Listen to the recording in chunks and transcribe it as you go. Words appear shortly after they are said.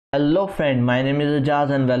Hello friend, my name is Ajaz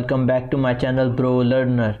and welcome back to my channel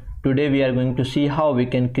BroLearners. Today we are going to see how we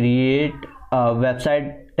can create a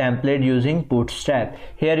website template using Bootstrap.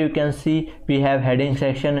 Here you can see we have heading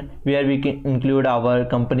section where we can include our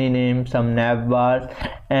company name, some nav bars,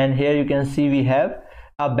 and here you can see we have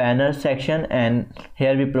a banner section, and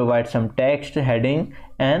here we provide some text, heading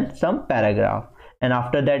and some paragraph. And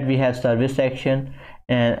after that we have service section,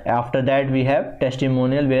 and after that we have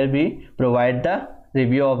testimonial where we provide the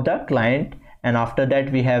review of the client, and after that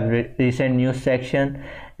we have recent news section,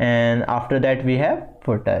 and after that we have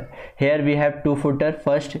footer. Here we have two footer.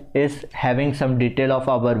 First is having some detail of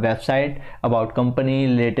our website about company,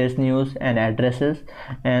 latest news and addresses,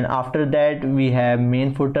 and after that we have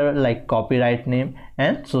main footer like copyright name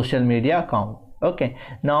and social media account. Okay,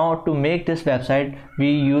 now to make this website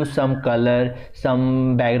we use some color,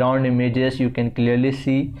 some background images. You can clearly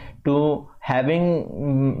see to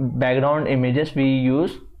having background images we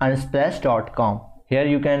use unsplash.com. Here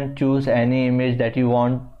you can choose any image that you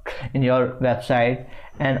want in your website,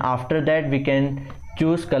 and after that we can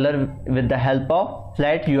choose color with the help of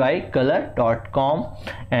flatUIcolor.com,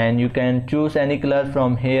 and you can choose any color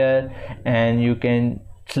from here and you can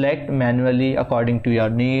select manually according to your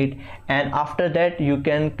need. And after that you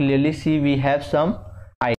can clearly see we have some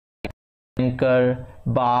anchor,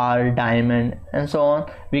 bar, diamond and so on.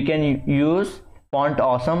 We can use font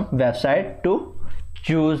Awesome website to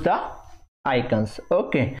choose the icons.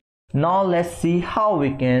 Okay, now let's see how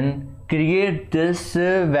we can create this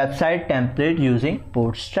website template using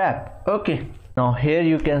Bootstrap. Okay, now here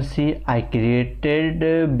you can see I created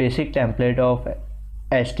a basic template of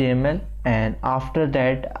HTML, and after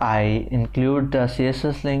that I include the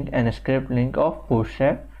CSS link and script link of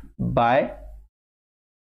Bootstrap by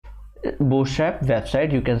Bootstrap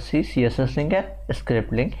website. You can see CSS link and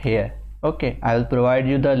script link here. Okay, I will provide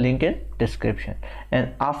you the link in description.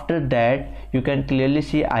 And after that you can clearly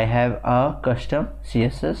see I have a custom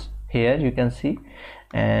CSS here, you can see,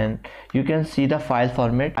 and you can see the file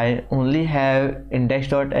format. I only have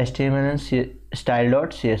index.html and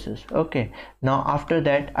style.css. Okay, now after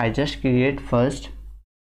that I just create first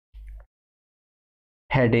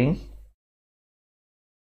heading,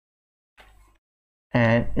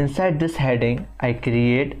 and inside this heading I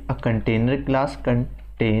create a container class,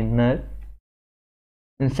 container.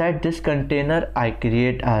 Inside this container I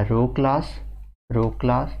create a row class, row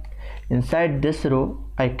class. Inside this row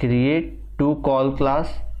I create two call class,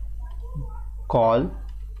 call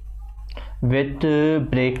with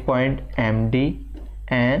breakpoint MD,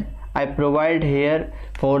 and I provide here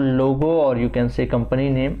for logo, or you can say company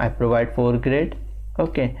name, I provide 4 grid.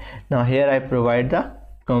 Okay, now here I provide the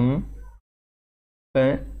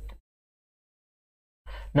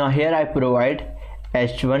now here I provide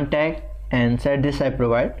h1 tag, and inside this I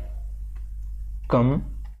provide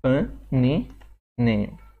company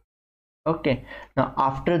name. Okay, now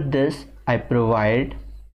after this I provide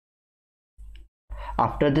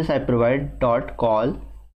dot call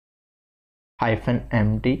hyphen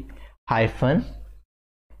MD hyphen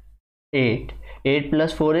 8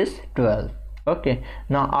 plus 4 is 12. Okay,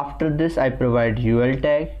 now after this I provide UL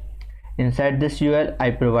tag. Inside this UL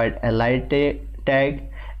I provide li tag,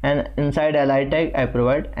 and inside li tag I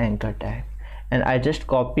provide anchor tag, and I just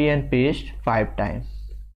copy and paste 5 times.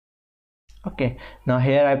 Okay, now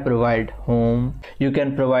here I provide home. You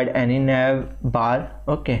can provide any nav bar.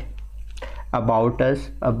 Okay, about us,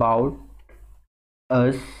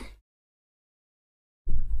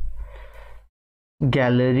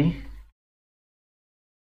 gallery,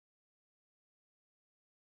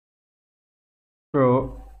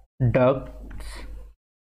 products,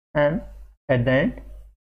 and at the end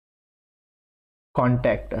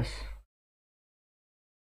contact us.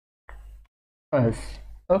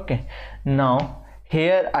 Okay, now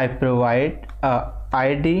here I provide a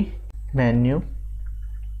ID menu.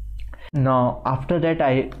 Now after that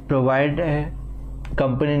I provide a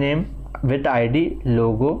company name with ID,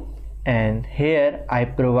 logo, and here I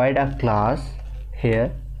provide a class,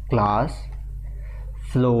 here class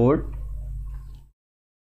float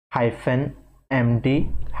hyphen MD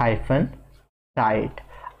hyphen right.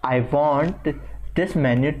 I want this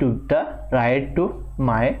menu to the right to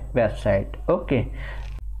my website. Okay,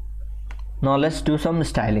 now let's do some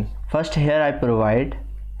styling. First here I provide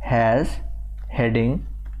has heading,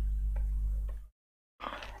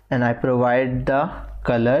 and I provide the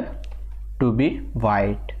color to be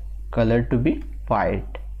white,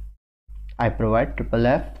 I provide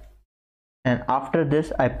F, and after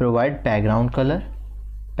this I provide background color,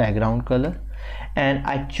 and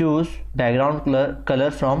I choose background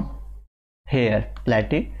color from here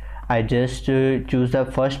platy. I just choose the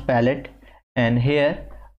first palette, and here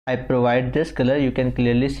I provide this color, you can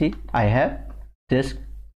clearly see I have this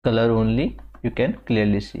color only, you can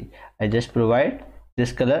clearly see. I just provide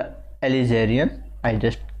this color Alizarian. I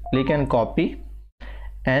just click and copy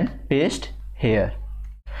and paste here,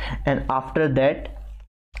 and after that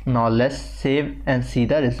now let's save and see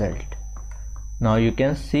the result. Now you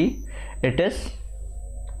can see it is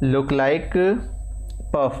look like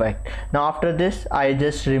perfect. Now after this I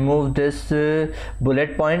just remove this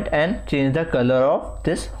bullet point and change the color of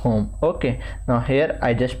this home. Okay, now here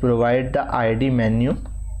I just provide the ID menu.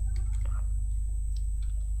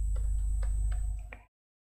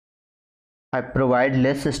 I provide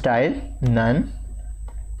list style none,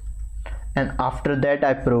 and after that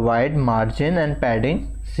I provide margin and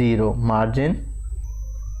padding 0, margin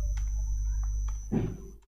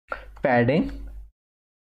padding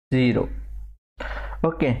 0.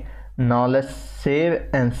 Okay, now let's save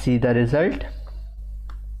and see the result.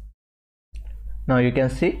 Now you can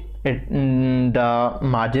see it, the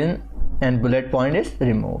margin and bullet point is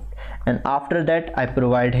removed, and after that I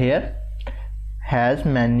provide here has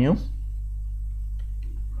menu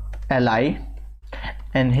li,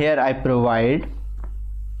 and here I provide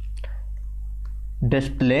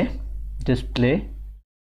display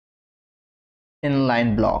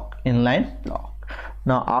inline block.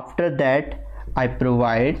 Now after that I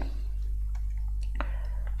provide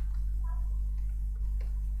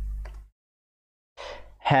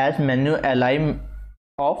has menu li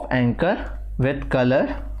of anchor with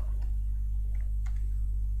color,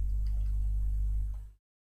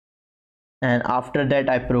 and after that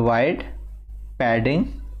I provide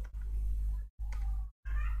padding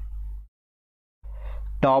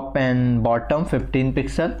top and bottom 15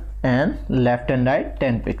 pixel and left and right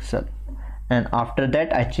 10 pixel, and after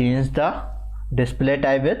that I change the display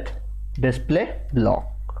type with display block.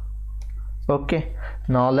 Okay,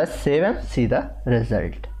 now let's save and see the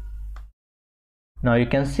result. Now you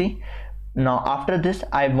can see, now after this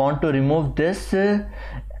I want to remove this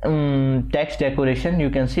text decoration. You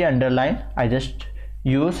can see underline, I just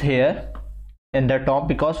use here in the top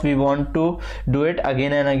because we want to do it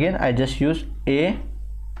again and again. I just use a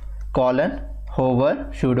colon hover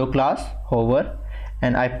pseudo class hover,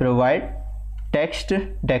 and I provide text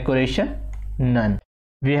decoration none.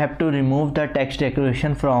 We have to remove the text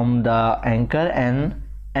decoration from the anchor and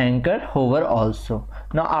anchor hover also.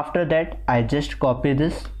 Now after that I just copy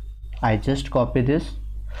this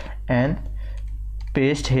and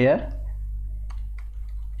paste here.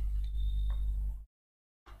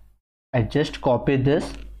 I just copy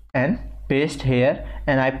this and paste here,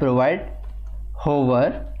 and I provide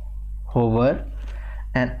hover,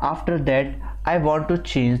 and after that I want to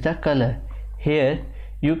change the color. Here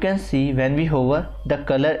you can see when we hover the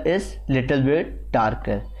color is little bit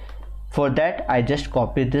darker. For that I just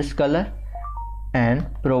copy this color and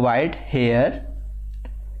provide here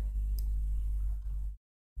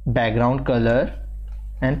background color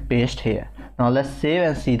and paste here. Now let's save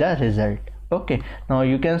and see the result. Okay, now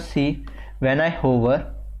you can see when I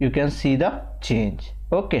hover you can see the change.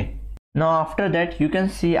 Okay, now after that you can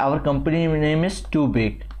see our company name is too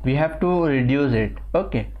big, we have to reduce it.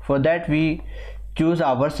 Okay, for that we choose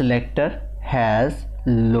our selector has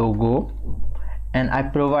logo, and I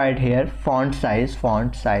provide here font size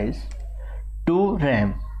to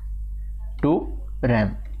RAM,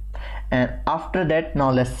 and after that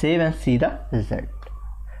now let's save and see the result.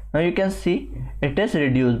 Now you can see it is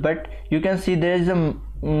reduced, but you can see there is a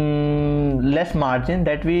less margin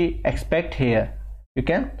that we expect here. You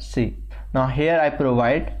can see now here I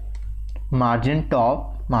provide margin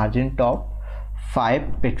top 5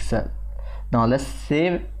 pixel. Now let's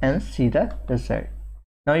save and see the result.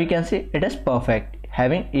 Now you can see it is perfect,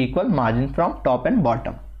 having equal margin from top and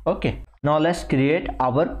bottom. Okay, now let's create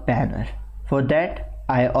our banner. For that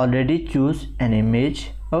I already choose an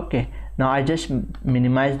image. Okay, now I just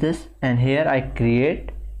minimize this, and here I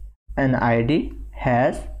create an ID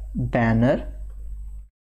has banner,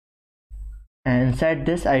 and inside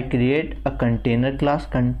this I create a container class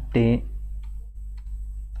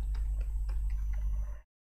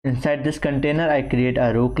inside this container I create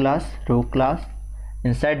a row class.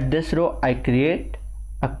 Inside this row I create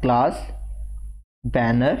a class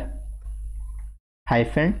banner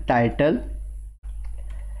hyphen title,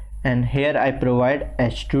 and here I provide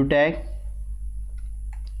h2 tag,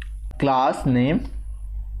 class name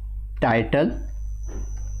title,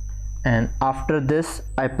 and after this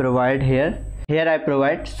I provide here I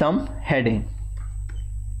provide some heading.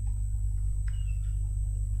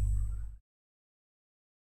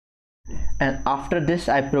 And after this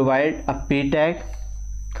I provide a p tag,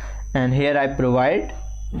 and here I provide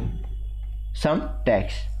some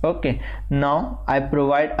text. Okay, now I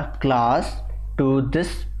provide a class to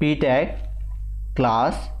this p tag,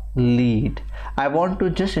 class lead. I want to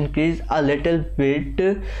just increase a little bit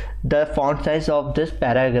the font size of this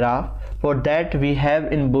paragraph. For that we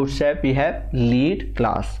have in Bootstrap, we have lead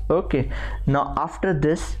class. Okay, now after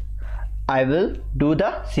this I will do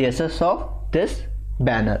the CSS of this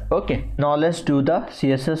banner. Okay, now let's do the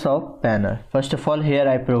CSS of banner. First of all, here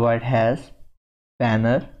I provide has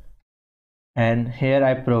banner, and here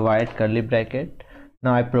I provide curly bracket.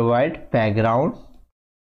 Now I provide background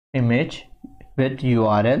image with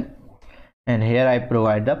URL, and here I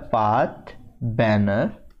provide the path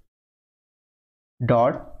banner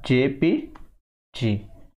dot jpg,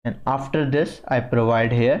 and after this I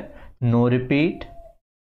provide here no repeat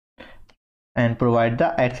and provide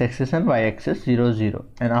the x-axis and y-axis 0 0,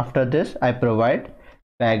 and after this I provide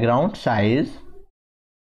background size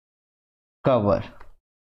cover.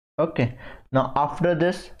 Okay, now after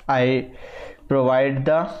this I provide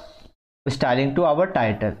the styling to our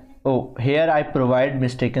title. Oh, here I provide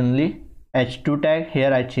mistakenly h2 tag.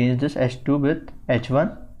 Here I change this h2 with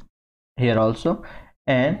h1 here also,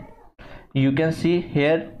 and you can see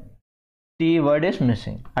here T word is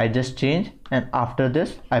missing. I just change, and after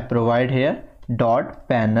this I provide here dot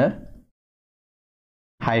banner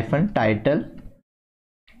hyphen title,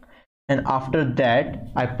 and after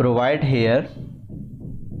that I provide here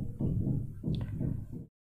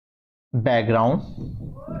background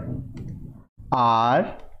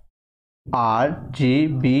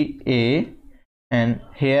RGBA, and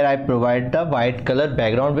here I provide the white color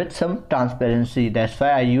background with some transparency. That's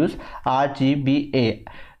why I use RGBA,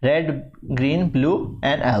 red, green, blue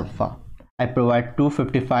and alpha. I provide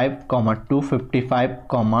 255 255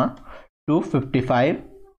 255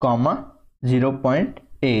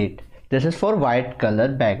 0.8. This is for white color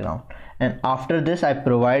background, and after this I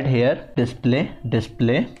provide here display.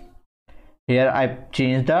 Here I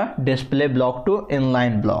change the display block to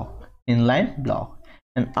inline block,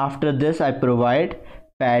 and after this I provide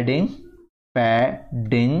padding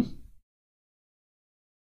 10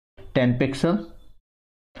 pixel,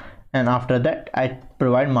 and after that I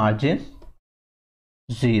provide margin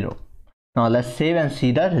 0. Now let's save and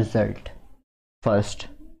see the result first.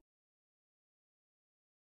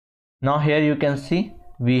 Now here you can see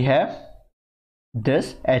we have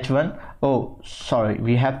this h1. Oh sorry,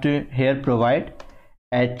 we have to here provide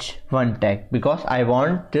h1 tag because I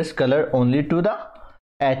want this color only to the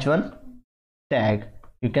h1 tag.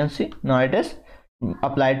 You can see now it is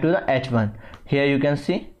applied to the h1. Here you can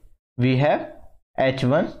see we have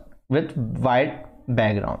h1 with white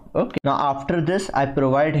background. Okay, now after this I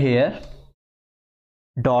provide here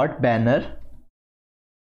dot banner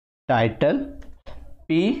title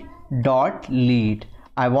p dot lead.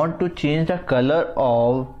 I want to change the color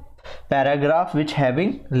of paragraph which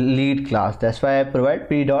having lead class. That's why I provide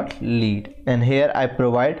p dot lead, and here I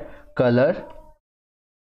provide color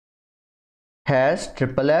has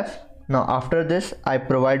FFF. Now after this I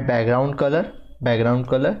provide background color.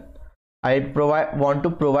 I want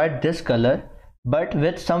to provide this color but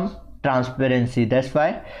with some transparency. That's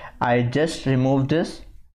why I just remove this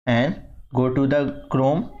and go to the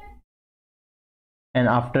Chrome, and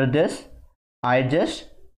after this I just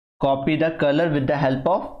copy the color with the help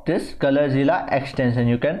of this ColorZilla extension.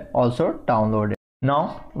 You can also download it.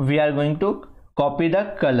 Now we are going to copy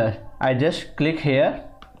the color. I just click here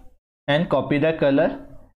and copy the color,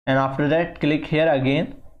 and after that click here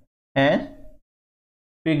again and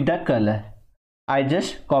pick the color. I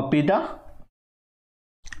just copy the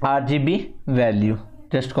RGB value,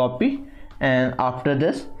 just copy, and after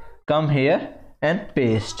this come here and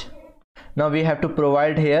paste. Now we have to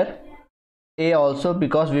provide here a also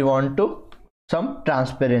because we want to some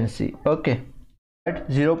transparency. Okay, at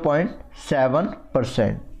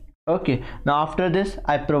 0.7%. okay, now after this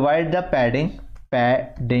I provide the padding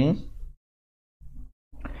 10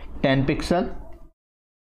 pixel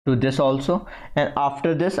to this also, and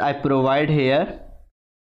after this I provide here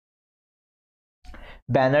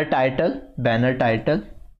banner title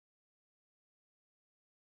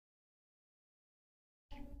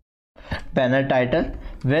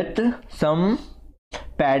with some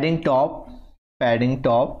padding top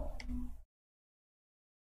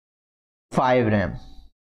 5 rem.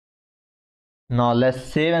 Now let's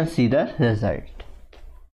save and see the result.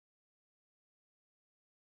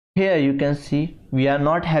 Here you can see we are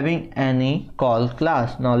not having any call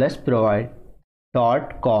class. Now let's provide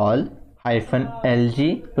dot call hyphen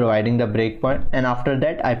lg, providing the breakpoint, and after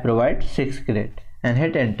that I provide 6 grid and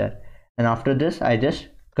hit enter, and after this I just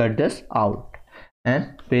cut this out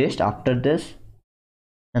and paste after this,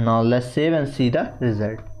 and now let's save and see the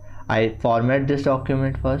result. I format this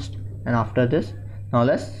document first, and after this, now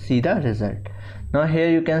let's see the result. Now here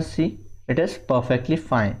you can see it is perfectly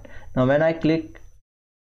fine. Now when I click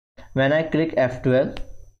F12,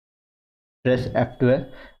 press F12,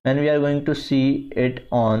 when we are going to see it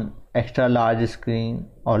on extra large screen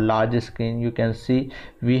or large screen, you can see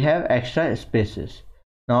we have extra spaces.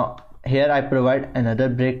 Now here I provide another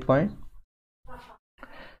breakpoint,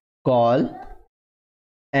 call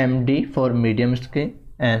MD for medium screen,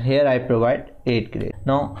 and here I provide 8 grade.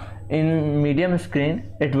 Now in medium screen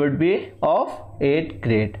it would be of 8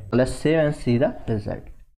 grade. Let's save and see the result.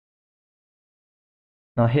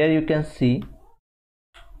 Now here you can see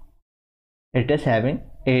it is having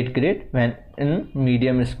 8 grade when in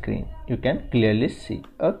medium screen, you can clearly see.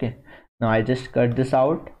 Okay, now I just cut this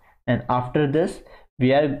out, and after this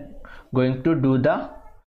we are going to do the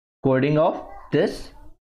coding of this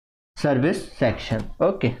service section.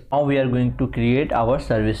 Okay, now we are going to create our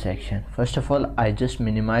service section. First of all, I just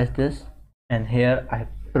minimize this, and here I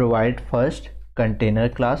provide first container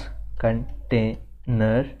class.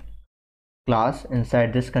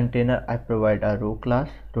 Inside this container I provide a row class.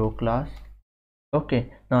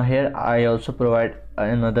 Okay, now here I also provide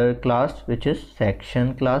another class which is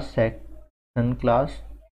section class,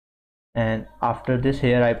 and after this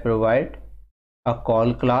here I provide a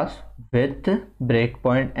call class with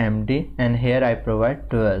breakpoint MD, and here I provide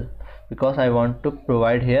 12 because I want to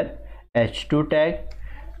provide here h2 tag.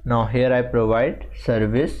 Now here I provide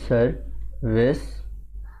service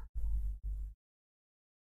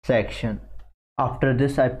section. After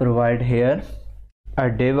this I provide here a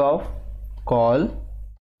div of call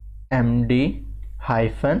MD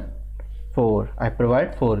 -4. I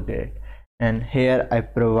provide 4 grade, and here I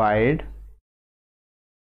provide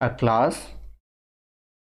a class.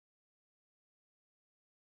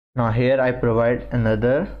 Now here I provide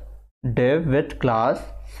another div with class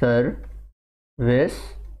service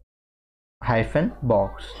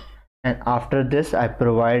 -box, and after this I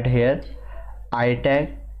provide here I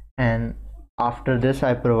tag, and after this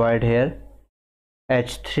I provide here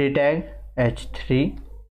h3 tag,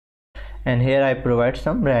 and here I provide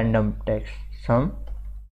some random text, some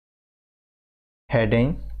heading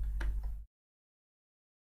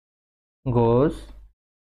goes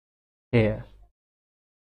here.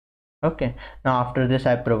 Okay, now after this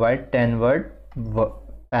I provide 10-word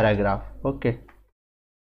paragraph. Okay,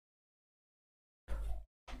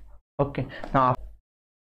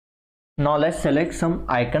 now let's select some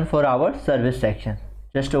icon for our service section.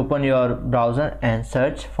 Just open your browser and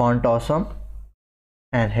search font awesome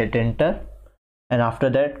and hit enter, and after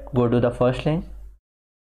that go to the first link,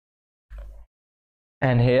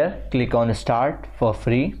 and here click on start for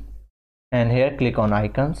free, and here click on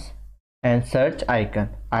icons and search icon.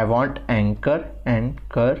 I want anchor, and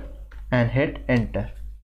hit enter.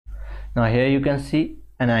 Now here you can see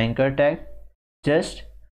an anchor tag. Just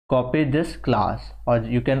copy this class, or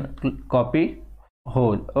you can copy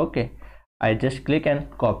whole. Okay, I just click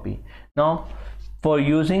and copy. Now for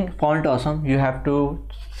using font awesome, you have to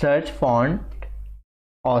search font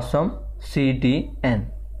awesome CDN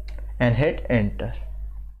and hit enter.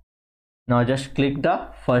 Now just click the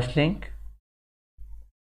first link.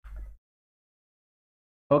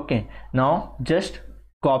 Okay, now just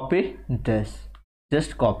copy this,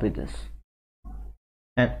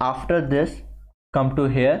 and after this come to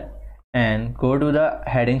here and go to the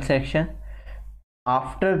heading section.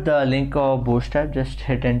 After the link of Bootstrap, just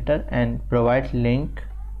hit enter and provide link,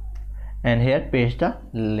 and here paste the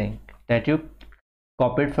link that you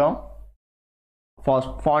copied from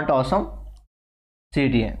font awesome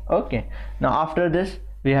CDN. Okay, now after this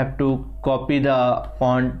we have to copy the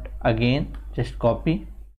font again. Just copy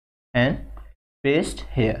and paste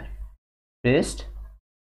here.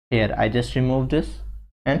 I just remove this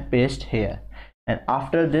and paste here, and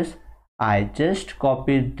after this I just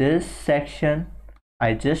copy this section.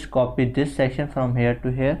 From here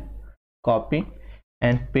to here, copy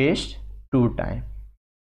and paste 2 times.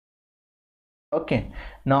 Okay,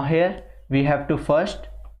 now here we have to first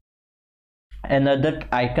another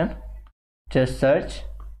icon. Just search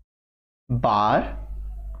bar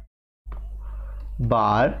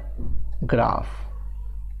graph.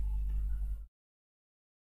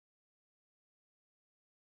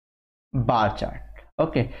 Bar chart.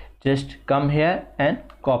 Okay, just come here and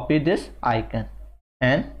copy this icon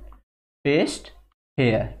and paste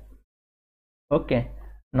here. Okay,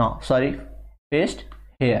 paste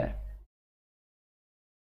here.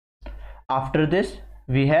 After this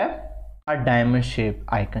we have a diamond shape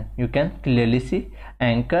icon. You can clearly see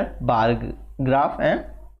anchor, bar graph, and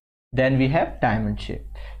then we have diamond shape.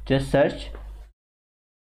 Just search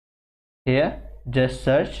here,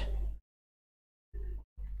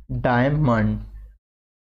 diamond.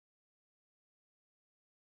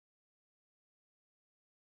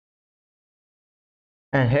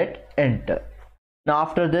 And hit enter. Now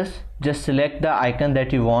after this, just select the icon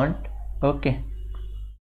that you want. Okay,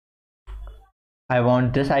 I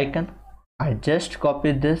want this icon. I just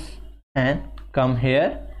copy this and come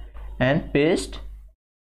here and paste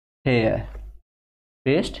here,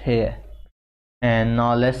 and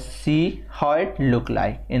now let's see how it look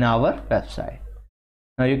like in our website.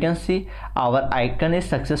 Now you can see our icon is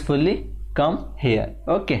successfully come here.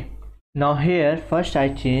 Okay, now here first I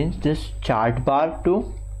change this chart bar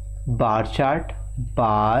to bar chart,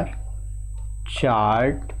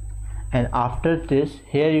 and after this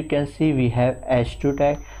here you can see we have h2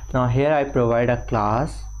 tag. Now here I provide a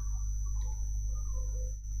class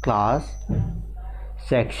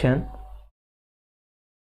section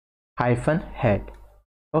 -head.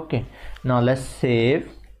 Okay, now let's save,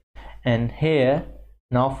 and here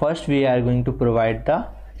now first we are going to provide the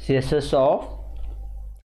CSS of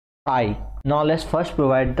I. Now let's first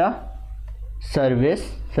provide the service,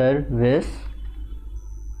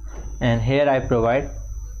 and here I provide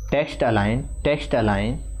text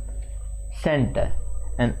align center,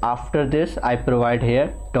 and after this I provide here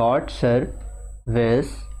dot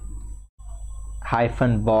service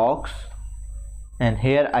 -box, and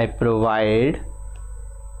here I provide,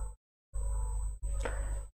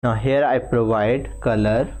 now here I provide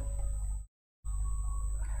color.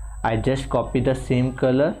 I just copy the same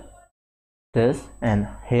color, this, and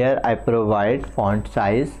here I provide font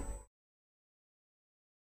size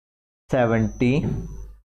 70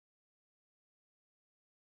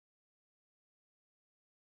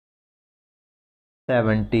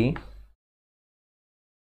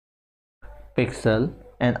 pixel,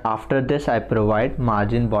 and after this I provide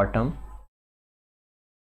margin bottom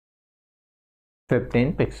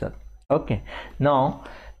 15 pixel. Okay, now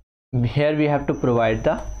here we have to provide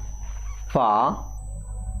the far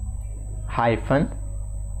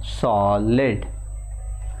 -solid,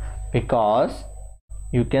 because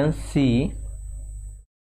you can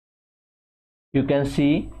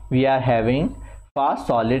see we are having far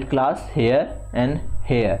solid class here and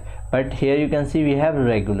here, but here you can see we have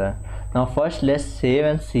regular. Now first let's save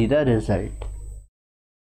and see the result.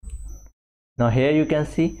 Now here you can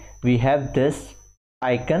see we have this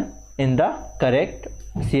icon in the correct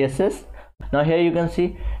CSS. Now here you can see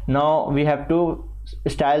now we have to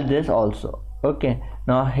style this also. Okay,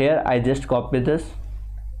 now here I just copy this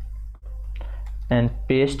and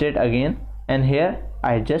paste it again, and here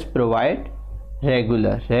I just provide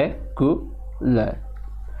regular,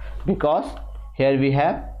 because here we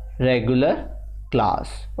have regular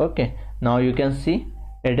class. Okay, now you can see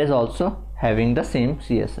it is also having the same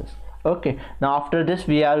CSS. Okay, now after this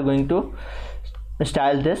we are going to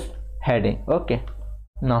style this heading. Okay,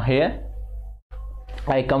 now here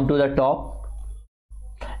I come to the top,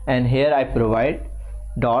 and here I provide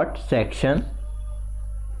dot section,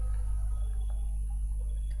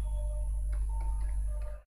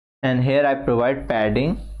 and here I provide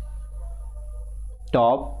padding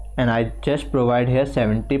top, and I just provide here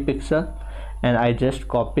 70 pixel, and I just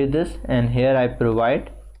copy this, and here I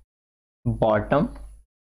provide bottom.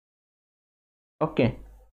 Okay,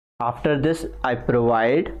 after this I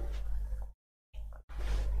provide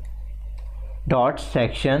dot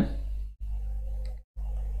section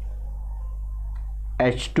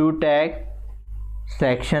h2 tag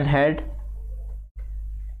section head,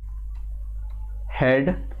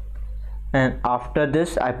 and after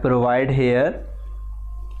this I provide here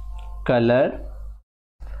color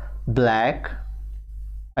black.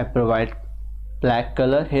 I provide black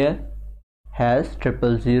color, here has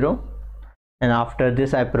 000, and after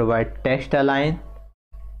this I provide text align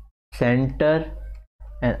center,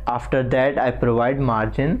 and after that I provide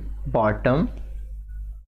margin bottom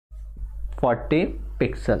 40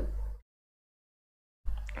 pixel,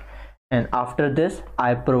 and after this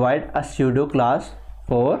I provide a pseudo class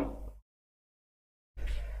for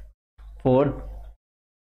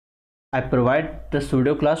I provide the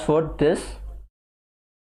pseudo class for this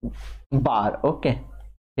bar. Okay,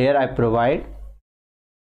 here I provide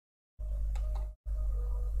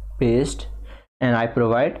paste, and I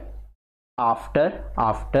provide after,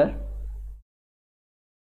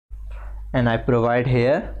 and I provide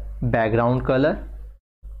here background color.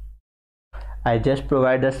 I just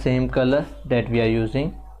provide the same color that we are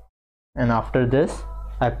using, and after this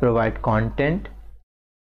I provide content,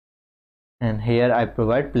 and here I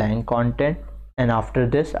provide blank content, and after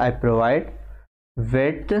this I provide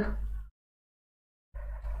width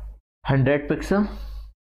 100 pixel,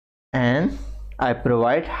 and I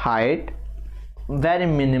provide height, very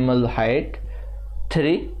minimal height,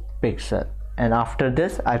 3 pixel. And after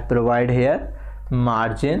this I provide here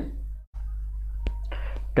margin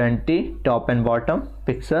 20 top and bottom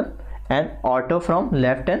pixel and auto from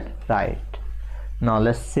left and right. Now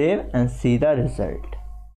let's save and see the result.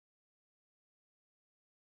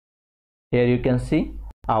 Here you can see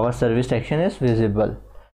our service section is visible,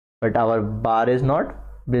 but our bar is not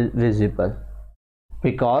visible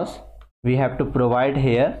because we have to provide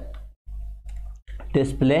here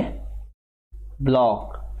display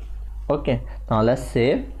block. Okay, now let's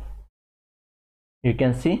save. You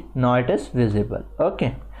can see now it is visible.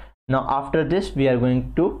 Okay, now after this we are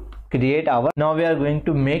going to create our, now we are going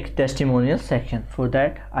to make testimonial section. For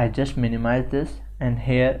that I just minimize this, and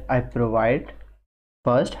here I provide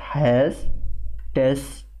first has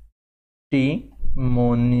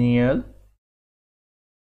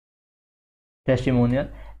testimonial,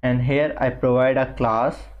 and here I provide a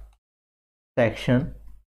class section,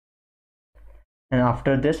 and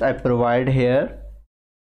after this I provide here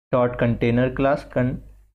dot container class.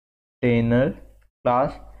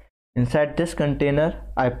 Inside this container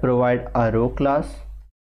I provide a row class.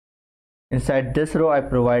 Inside this row I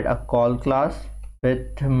provide a call class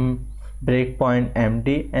with breakpoint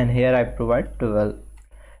empty, and here I provide 12.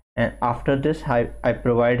 And after this I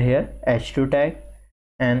provide here h2 tag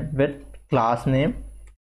and with class name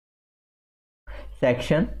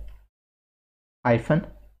section hyphen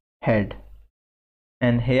head,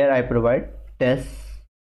 and here I provide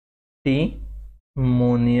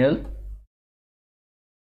testimonial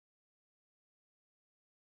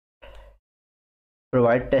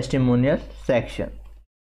section.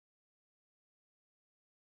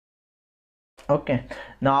 Okay,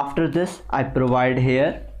 now after this I provide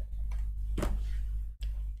here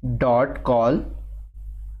dot call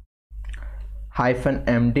hyphen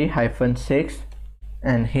md hyphen 6,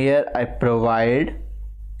 and here I provide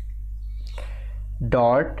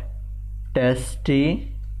dot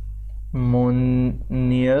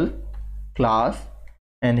testimonial class,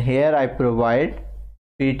 and here I provide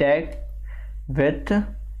p tag with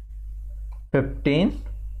 15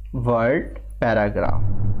 word paragraph.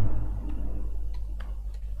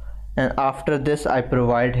 And after this I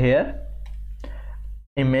provide here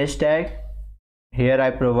image tag. Here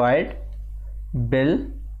I provide bill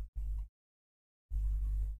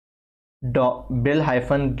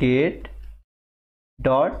hyphen gate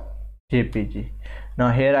dot jpg.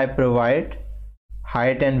 Now here I provide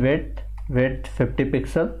height and width 50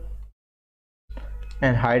 pixel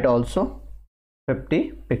and height also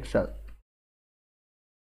 50 pixel.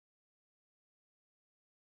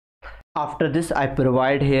 After this I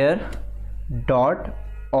provide here dot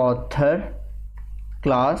author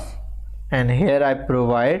class, and here I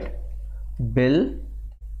provide bill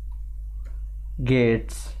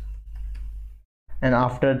gates, and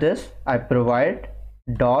after this I provide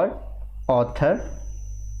dot author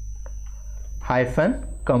hyphen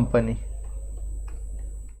company,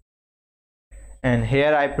 and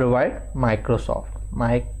here I provide Microsoft,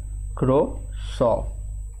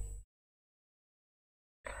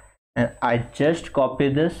 and I just copy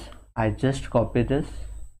this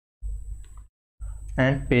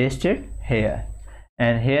and paste it here,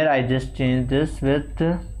 and here I just change this with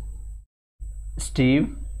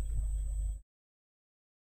Steve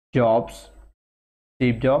Jobs,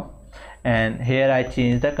 and here I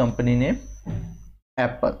change the company name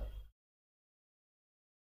Apple,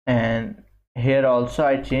 and here also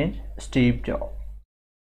I change Steve Jobs.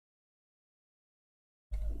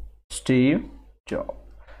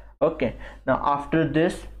 Okay, now after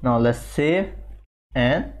this, now let's save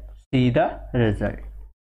and see the result.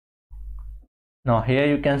 Now here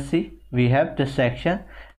you can see we have this section,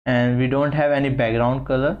 and we don't have any background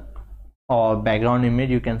color or background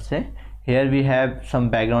image, you can say. Here we have some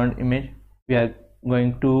background image. We are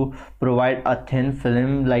going to provide a thin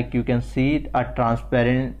film, like you can see a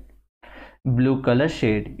transparent blue color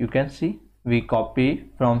shade. You can see we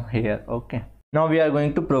copy from here. Okay, now we are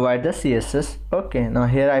going to provide the CSS. Okay, now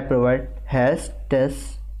here I provide has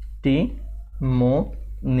testimonial,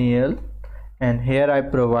 and here I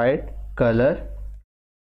provide color.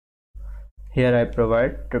 Here I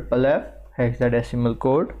provide FFF hexadecimal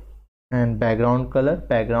code, and background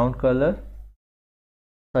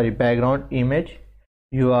image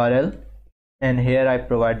URL, and here I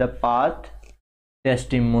provide the path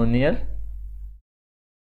testimonial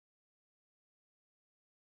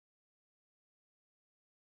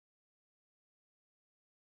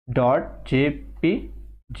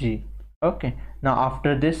 .jpg. Okay, now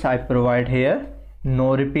after this I provide here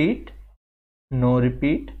no repeat,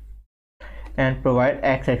 and provide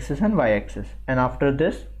x-axis and y-axis, and after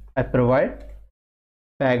this I provide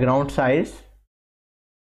background size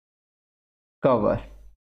cover,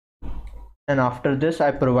 and after this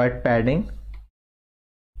I provide padding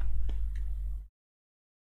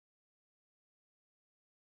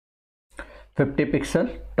 50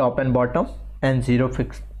 pixel top and bottom and 0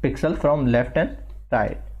 pixel from left and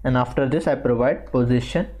right, and after this I provide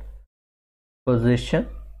position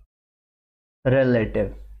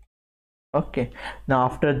relative. Okay, now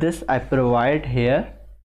after this I provide here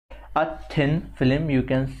a thin film. You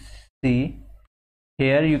can see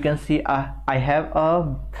here, you can see I have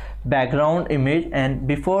a background image, and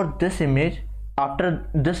before this image, after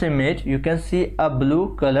this image, you can see a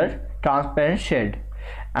blue color transparent shade.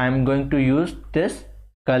 I am going to use this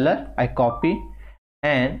color. I copy,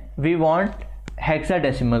 and we want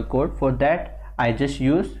hexadecimal code. For that I just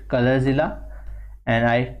use ColorZilla, and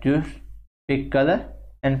I choose pick color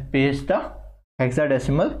and paste the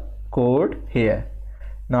hexadecimal code here.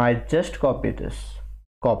 Now I just copy this,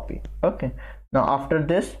 okay. Now after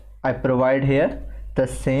this I provide here the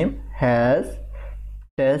same as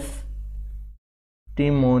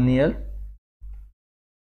testimonial,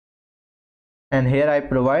 and here I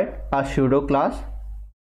provide a pseudo class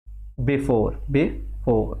before,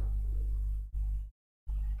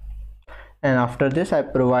 and after this I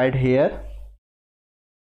provide here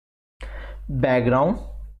background,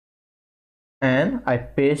 and I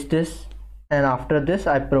paste this, and after this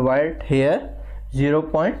I provide here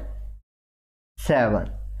 0.7,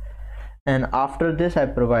 and after this I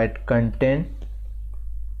provide content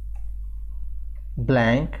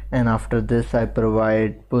blank, and after this I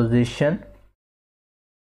provide position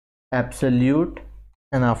absolute,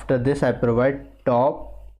 and after this I provide top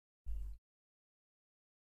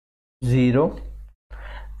 0,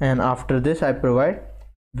 and after this I provide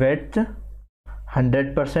width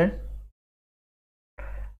 100%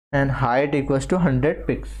 and height equals to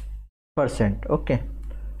 100%. Okay,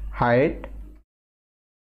 height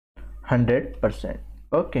 100%.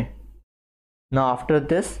 Okay, now after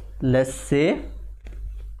this let's save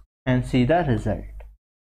and see the result.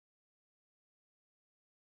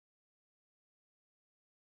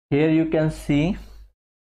 Here you can see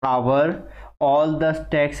our all the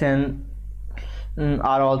text and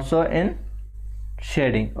are also in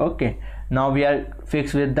shading. Okay, now we are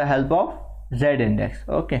fixed with the help of Z index.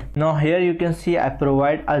 Okay, now here you can see I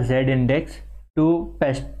provide a Z index to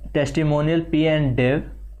testimonial P and div.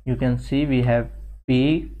 You can see we have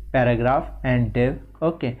P, paragraph and div.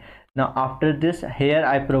 Okay, now after this here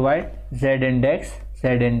I provide Z index,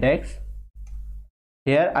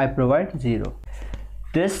 here I provide 0.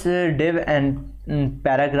 This div and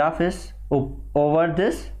paragraph is over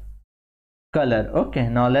this color. Okay,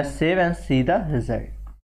 now let's save and see the result.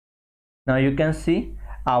 Now you can see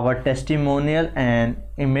our testimonial and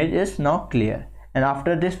image is now clear, and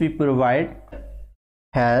after this we provide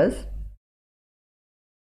has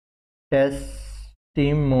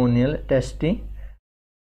testimonial,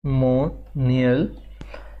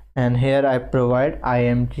 and here I provide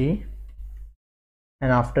img,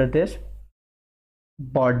 and after this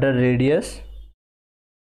border radius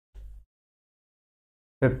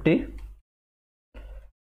 50%.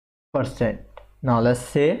 Now let's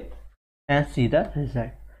save and see the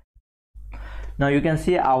result. Now you can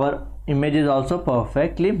see our image is also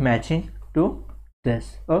perfectly matching to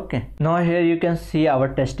this. Okay, now here you can see our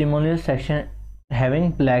testimonial section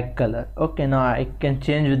having black color. Okay, now I can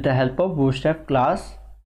change with the help of Bootstrap class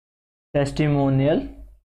testimonial.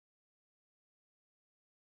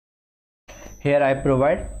 Here I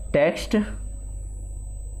provide text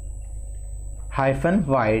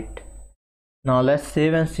 -white. Now let's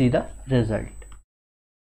save and see the result.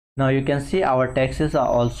 Now you can see our texts are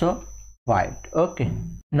also white. Okay,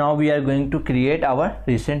 now we are going to create our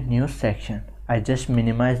recent news section. I just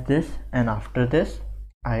minimize this, and after this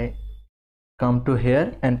I come to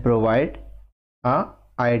here and provide a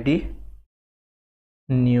id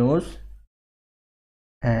news,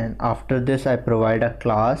 and after this I provide a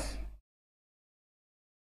class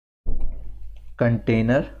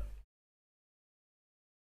container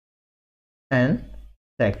and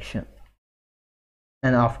section,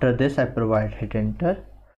 and after this I provide hit enter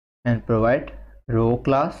and provide row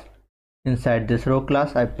class. Inside this row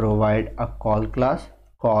class I provide a call class,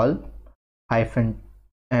 call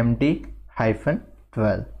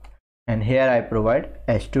 -md-12, and here I provide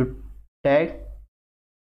h2 tag,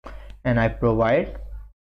 and I provide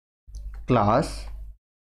class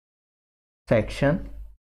section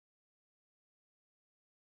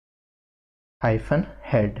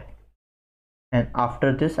 -head, and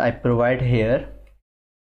after this I provide here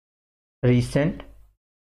recent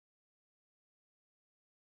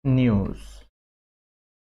news,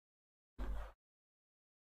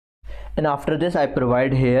 and after this I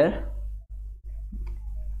provide here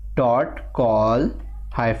dot call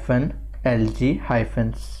hyphen lg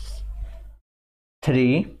hyphen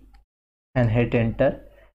 3 and hit enter.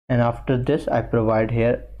 And after this I provide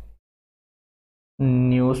here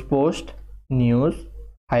news post, news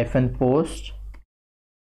hyphen post,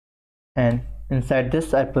 and inside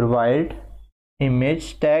this I provide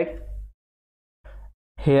image tag.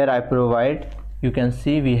 Here I provide, you can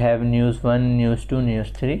see we have news 1, news 2,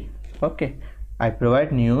 news 3. Okay, I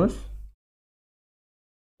provide news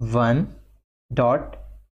 1 dot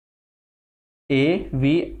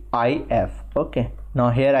avif. Okay, now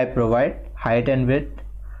here I provide height and width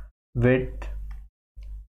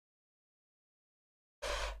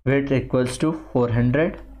equals to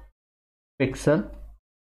 400 pixel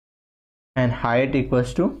and height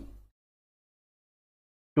equals to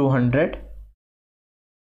 200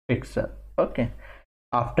 pixel. Okay,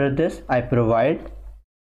 after this I provide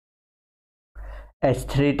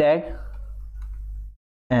h3 tag,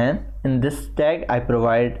 and in this tag I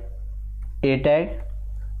provide a tag,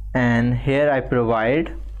 and here I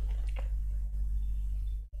provide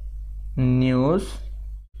news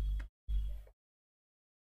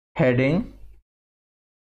heading.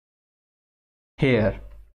 Here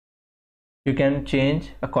you can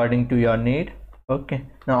change according to your need. Okay,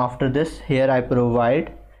 now after this here I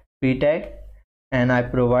provide p tag and I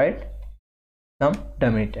provide some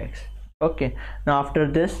dummy tags. Okay, now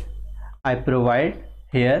after this I provide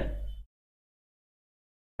here,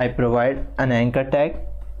 I provide an anchor tag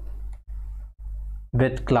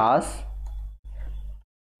with class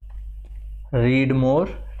read more,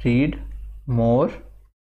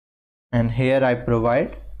 and here I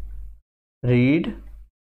provide read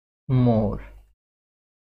more.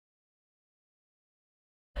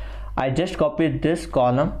 I just copied this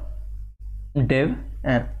column div,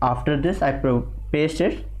 and after this I paste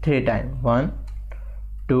it 3 times, 1,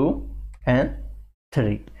 2 and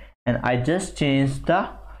 3, and I just changed the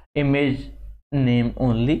image name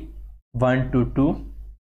only, 1 to 2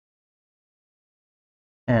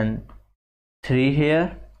 and 3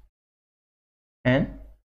 here and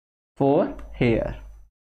 4 here.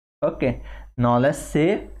 Okay, now let's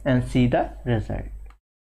save and see the result.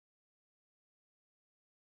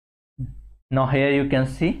 Now here you can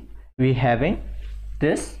see we having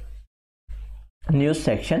this news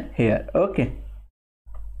section here. Okay,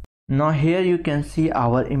 now here you can see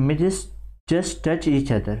our images just touch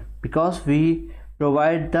each other because we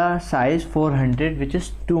provide the size 400, which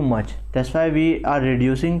is too much. That's why we are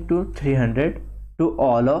reducing to 300 to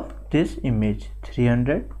all of this image,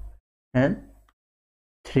 300 and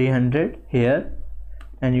 300 here,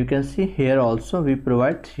 and you can see here also we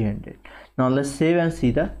provide 300. Now let's save and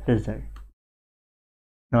see the result.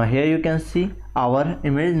 Now here you can see our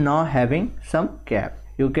image now having some gap.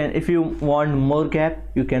 You can, if you want more gap,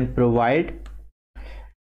 you can provide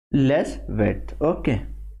less width. Okay,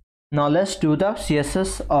 now let's do the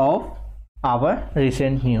CSS of our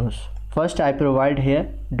recent news. First I provide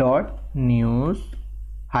here dot news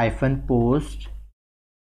hyphen post,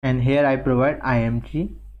 and here I provide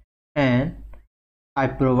img, and I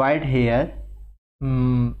provide here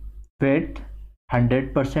width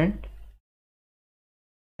 100%,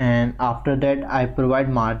 and after that I provide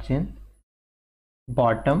margin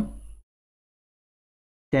bottom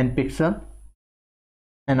 10 pixel,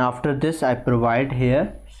 and after this I provide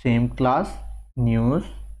here same class news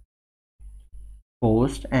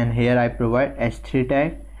post, and here I provide h3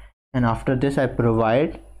 tag, and after this I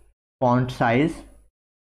provide font size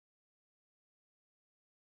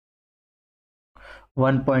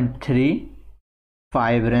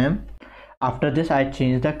 1.35 rem. After this I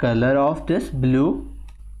change the color of this blue.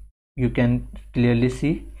 You can clearly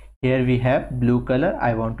see here we have blue color.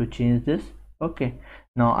 I want to change this. Okay,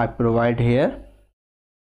 now I provide here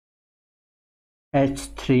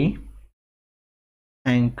h3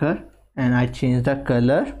 anchor, and I change the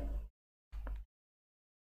color,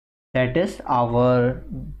 that is our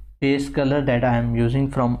base color that I am using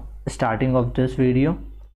from starting of this video.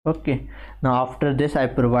 Okay, now after this I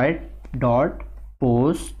provide dot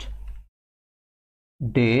post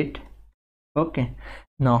date. Okay,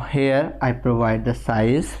 now here I provide the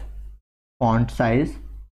size, font size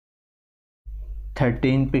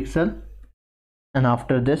 13 pixel, and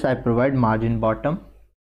after this I provide margin bottom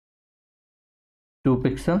 2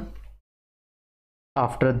 pixel.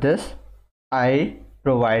 After this I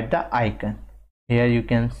provide the icon. Here you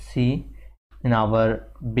can see in our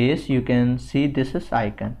base, you can see this is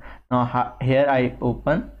icon. Now here I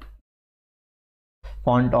open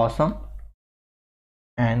font Awesome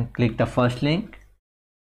and click the first link.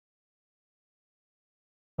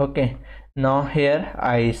 Okay, now here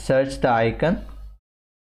I search the icon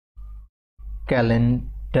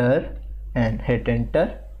dir and hit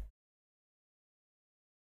enter.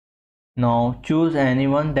 Now choose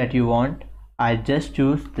anyone that you want. I just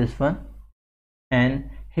choose this one, and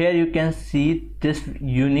here you can see this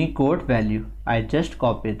Unicode value. I just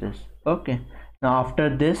copy this. Okay, now after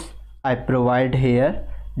this I provide here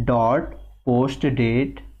dot post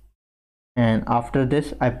date, and after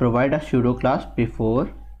this I provide a pseudo class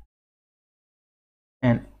before,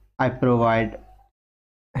 and I provide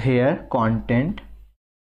here content,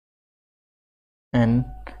 and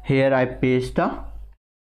here I paste the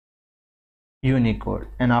Unicode,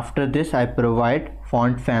 and after this I provide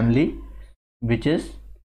font family, which is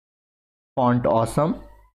font Awesome,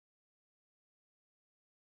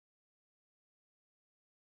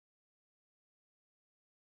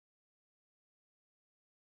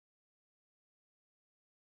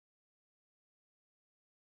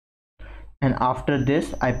 and after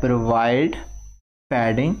this I provide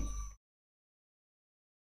padding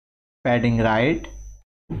right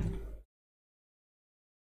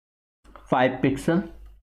 5 pixel.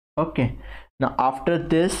 Okay, now after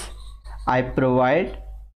this I provide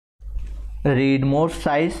read more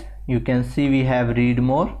size. You can see we have read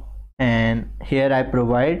more, and here I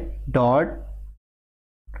provide dot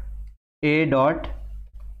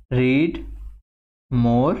read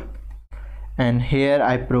more, and here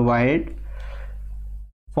I provide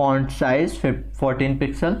font size 14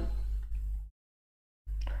 pixel,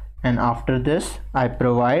 and after this I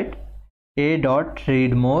provide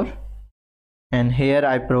read more, and here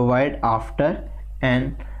I provide after,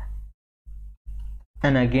 and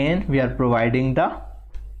again we are providing the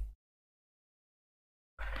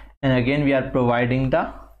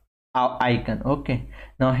icon. Okay,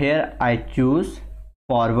 now here I choose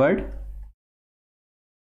forward,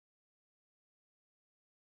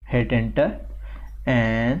 hit enter,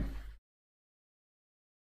 and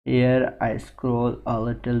here I scroll a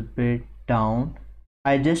little bit down.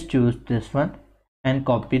 I just choose this one and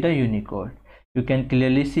copy the Unicode. You can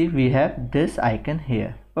clearly see we have this icon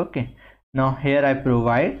here. Okay, now here I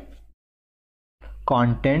provide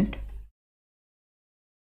content,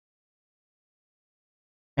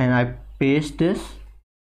 and I paste this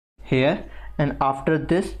here, and after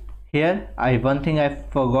this here one thing I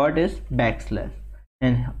forgot is backslash,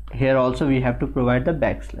 and here also we have to provide the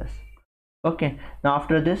backslash. Okay, now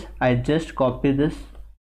after this I just copy this,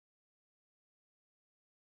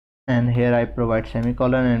 and here I provide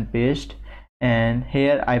semicolon and paste, and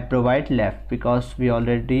here I provide left because we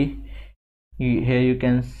already, here you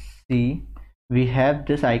can see we have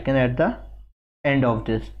this icon at the end of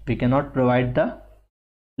this. We cannot provide the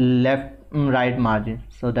left right margin,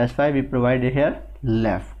 so that's why we provide here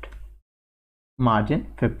left margin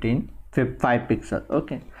 5 pixel.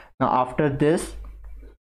 Okay, now after this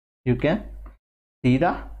you can see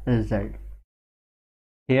the result.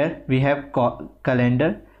 Here we have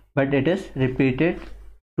calendar, but it is repeated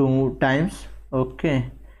 2 times.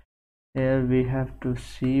 Okay, here we have to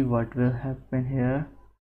see what will happen here.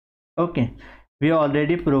 Okay, we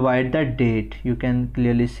already provide the date. You can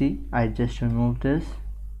clearly see. I just remove this.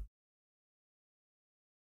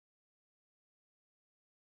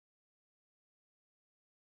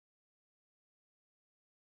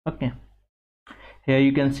 Okay, here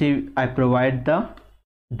you can see I provide the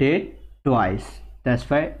date twice. That's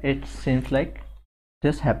why it seems like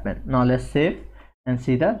this happened. Now let's save and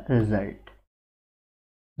see the result.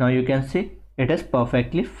 Now you can see it is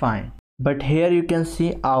perfectly fine, but here you can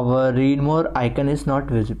see our read more icon is not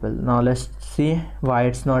visible. Now let's see why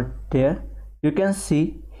it's not there. You can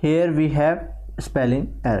see here we have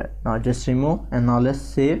spelling error. Now just remove, and now let's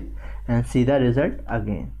save and see the result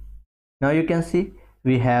again. Now you can see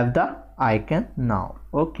we have the icon now.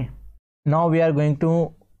 Okay, now we are going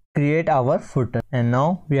to create our footer, and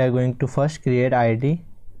now we are going to first create id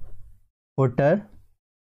footer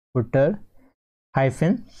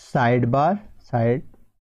hyphen sidebar,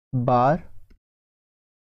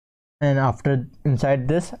 and after inside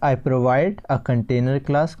this I provide a container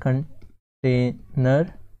class.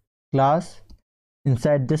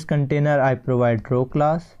 Inside this container I provide row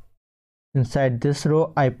class. Inside this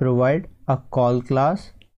row I provide a call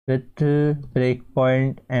class with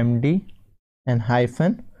breakpoint md and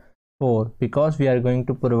hyphen 4, because we are going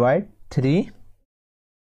to provide 3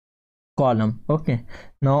 column. Okay,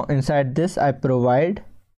 now inside this I provide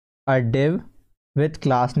a div with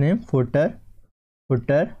class name footer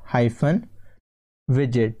hyphen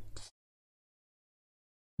widgets.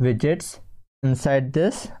 Inside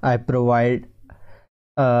this I provide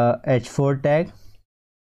a h4 tag.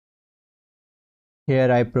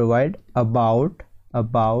 Here I provide about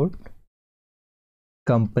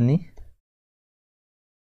company,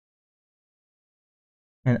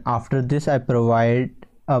 and after this I provide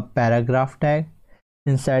a paragraph tag.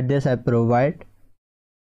 Inside this I provide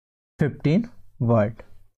 15 word.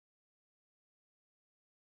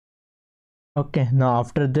 Okay, now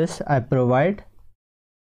after this I provide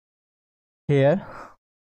here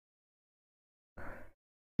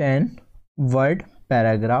 10 word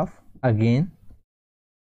paragraph again.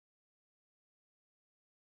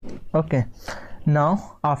 Okay,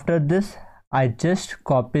 now after this I just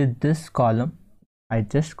copy this column.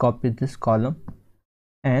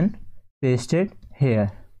 And paste it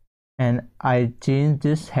here, and I change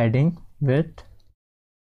this heading with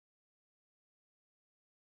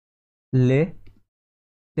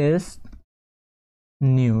latest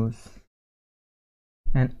news,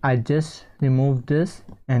 and I just remove this,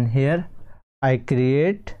 and here I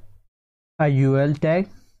create a UL tag,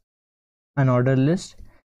 an order list.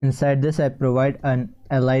 Inside this I provide an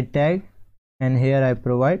li tag, and here I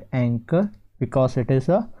provide anchor because it is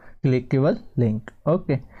a clickable link.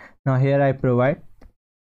 Okay, now here I provide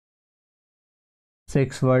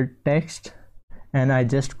 6 word text, and I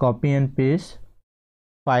just copy and paste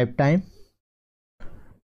 5 times.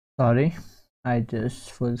 Sorry, I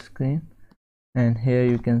just full screen, and here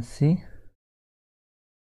you can see.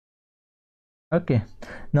 Okay,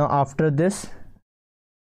 now after this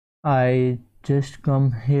I just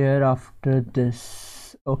come here after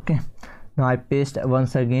this. Okay, now I paste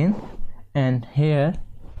once again, and here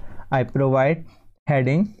I provide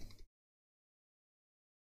heading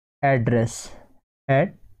address.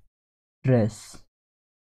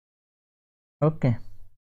 Okay,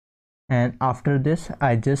 and after this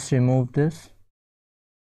I just remove this,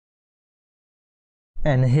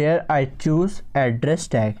 and here I choose address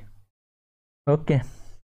tag. Okay,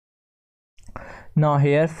 now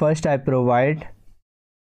here first I provide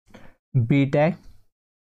b tag,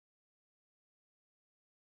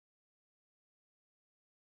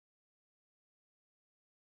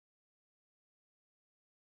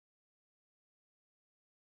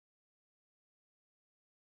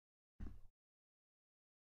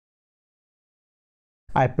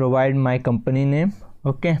 I provide my company name.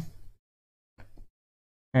 Okay,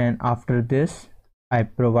 and after this I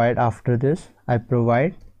provide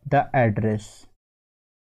the address.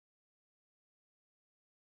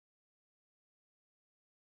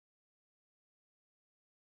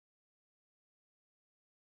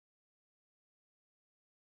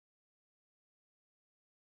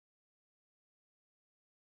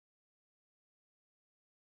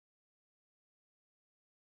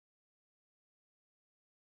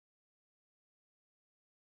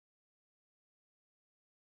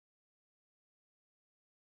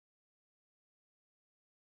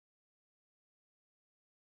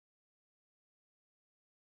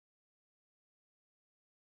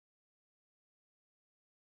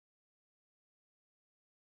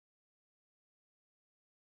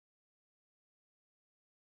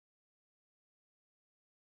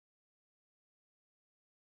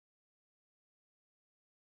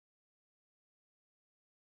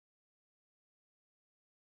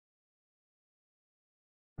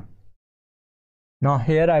 Now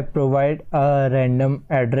here I provide a random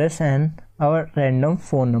address and our random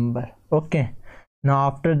phone number. Okay, now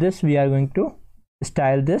after this we are going to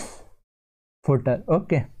style this footer.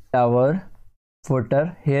 Okay, our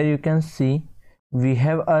footer, here you can see we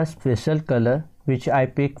have a special color which I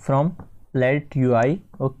pick from Let UI.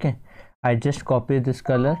 Okay, I just copy this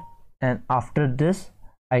color, and after this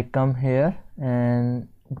I come here and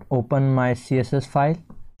open my CSS file.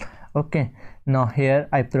 Okay, now here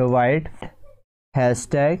I provide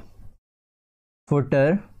hashtag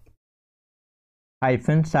footer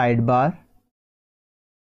hyphen sidebar,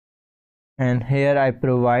 and here I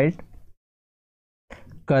provide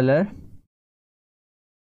color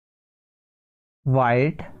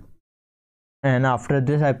white, and after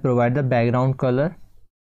this I provide the background color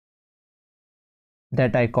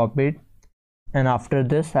that I copied, and after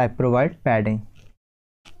this I provide padding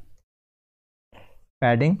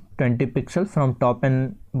 20 pixels from top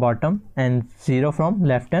and bottom, and 0 from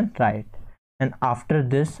left and right. And after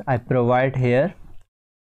this I provide here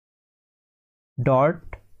dot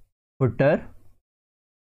footer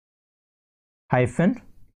hyphen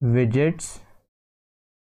widgets,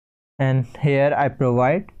 and here I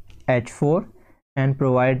provide h4 and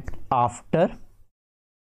provide after,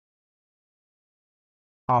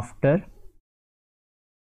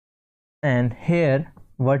 and here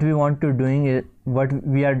what we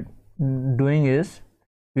are doing is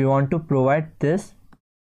we want to provide this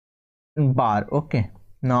bar. Okay,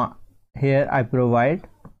 now here I provide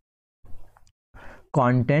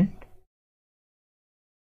content,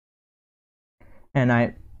 and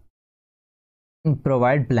I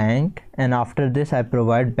provide blank, and after this I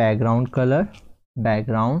provide background color.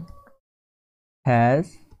 Background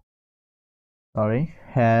has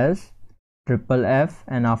triple F,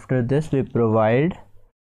 and after this we provide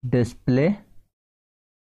display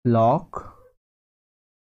block,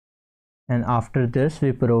 and after this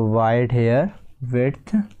we provide here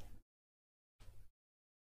width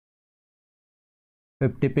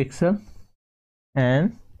 50 pixel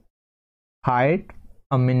and height,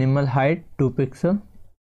 a minimal height 2 pixel,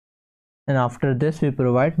 and after this we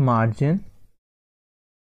provide margin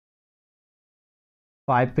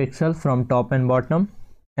 5 pixel from top and bottom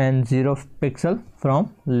and 0 pixel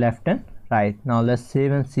from left and right. Now let's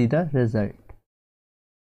save and see the result.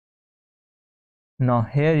 Now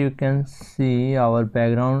here you can see our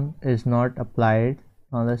background is not applied.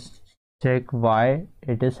 Now let's check why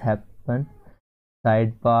it is happened.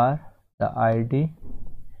 Sidebar, the ID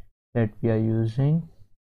that we are using.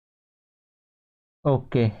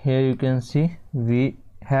 Okay, here you can see we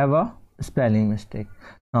have a spelling mistake.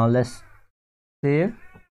 Now let's save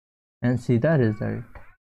and see the result.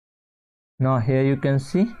 Now here you can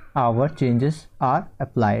see our changes are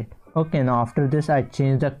applied. Okay, now after this I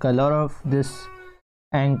change the color of this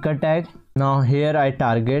anchor tag. Now here I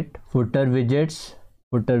target footer widgets,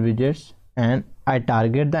 and I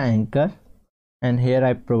target the anchor, and here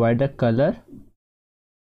I provide the color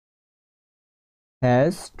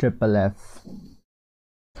as triple F,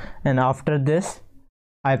 and after this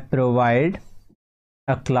I provide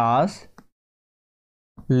a class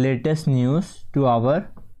latest news to our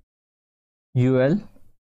UL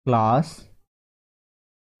class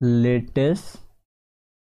latest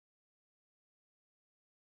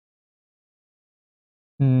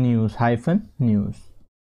news -news,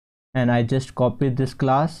 and I just copy this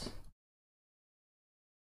class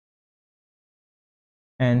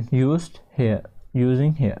and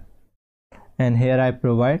using here, and here I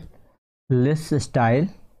provide list style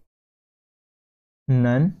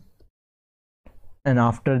none, and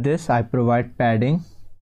after this I provide padding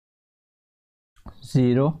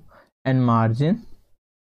 0 and margin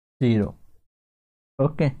 0.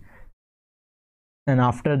 Okay, and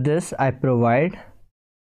after this I provide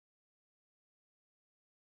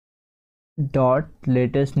dot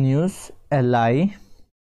latest news li,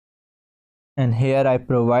 and here I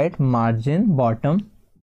provide margin bottom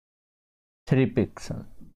 3 pixel,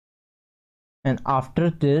 and after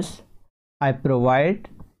this I provide,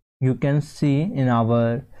 you can see in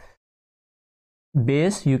our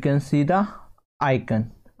base, you can see the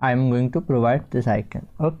icon. I am going to provide this icon.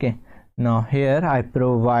 Okay, now here I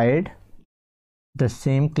provide the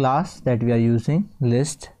same class that we are using,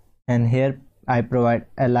 list, and here I provide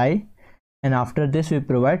li, and after this we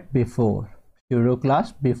provide before, pseudo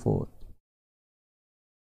class before.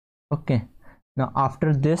 Okay, now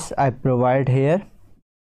after this I provide here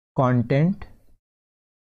content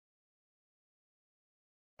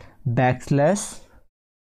backslash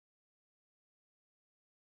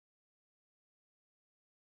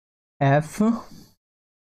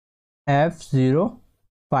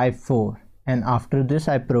F054, and after this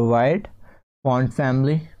I provide font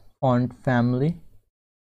family,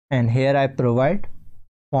 and here I provide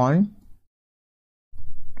font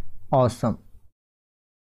awesome,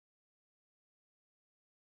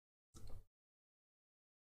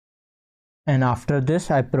 and after this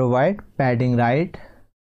I provide padding right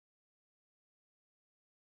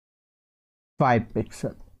 5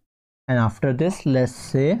 pixel, and after this let's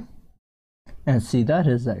save and see the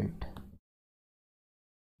result.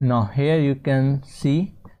 Now here you can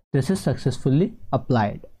see this is successfully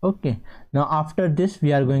applied. Okay, now after this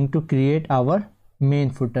we are going to create our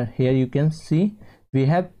main footer. Here you can see we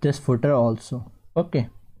have this footer also. Okay,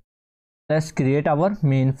 let's create our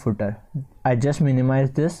main footer. I just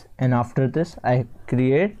minimize this, and after this I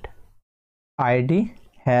create id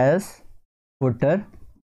has footer,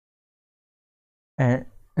 and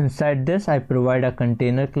inside this I provide a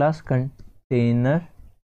container class container.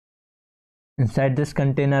 Inside this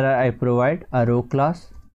container I provide a row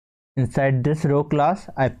class. Inside this row class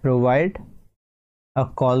I provide a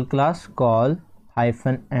call class call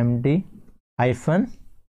 -md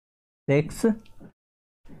 -6,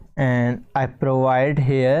 and I provide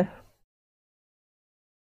here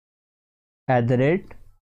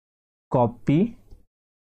 @copy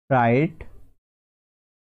right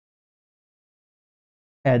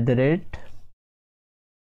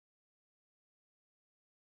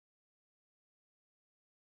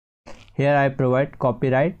here I provide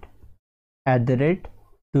copyright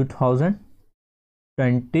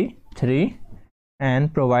 @2023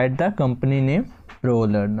 and provide the company name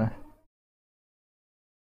BroLearner.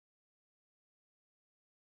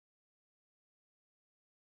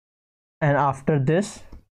 and after this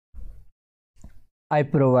I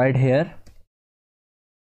provide here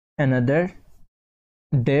another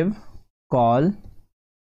div call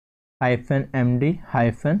 -md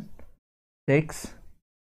 -6,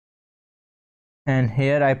 and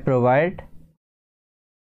here I provide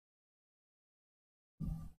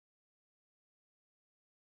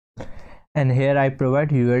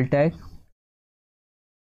UL tag.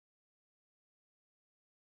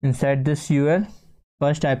 Inside this UL,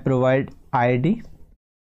 first I provide ID,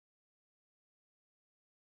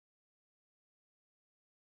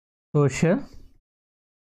 social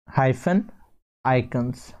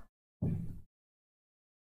 -icons,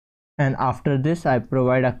 and after this I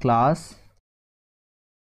provide a class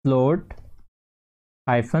float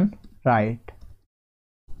 -right.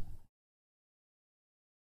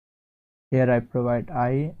 Here I provide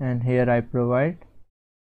I, and here I provide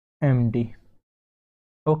MD.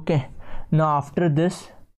 Okay, now after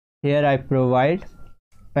this, here I provide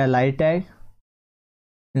li tag.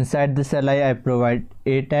 Inside this li I provide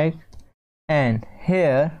a tag, and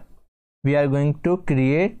here we are going to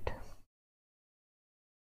create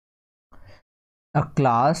a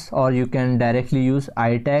class, or you can directly use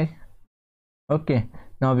I tag. Okay,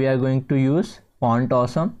 now we are going to use font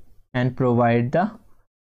awesome and provide the,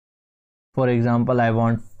 for example, I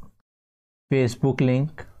want Facebook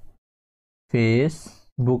link,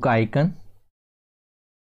 Facebook icon,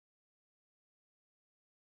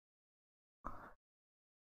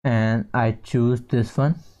 and I choose this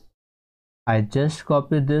one. I just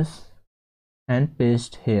copy this and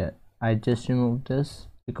paste here. I just remove this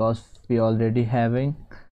because we already having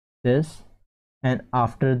this, and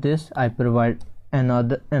after this I provide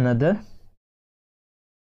another.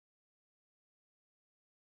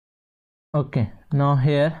 Okay, now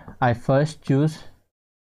here I first choose,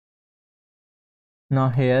 now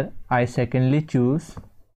here I secondly choose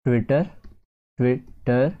Twitter.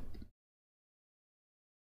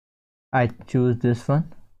 I choose this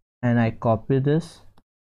one and I copy this,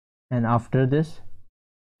 and after this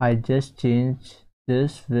I just change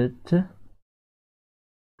this with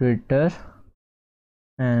Twitter,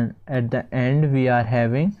 and at the end we are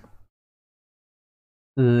having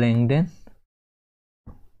LinkedIn.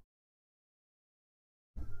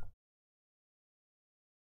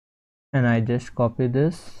 And I just copy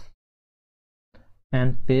this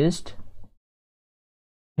and paste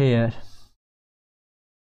here.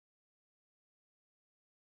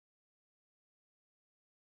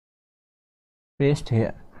 Paste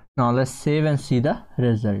here. Now let's save and see the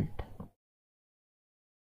result.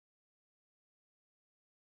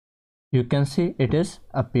 You can see it is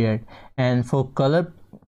appeared, and for color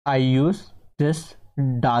I use this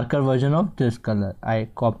darker version of this color. I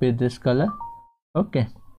copy this color. Okay,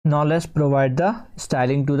 now let's provide the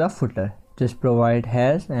styling to the footer. Just provide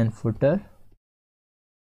has and footer,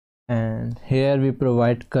 and here we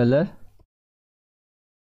provide color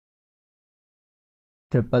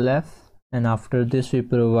F, and after this we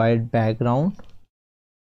provide background.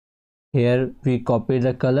 Here we copy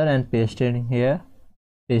the color and pasting here,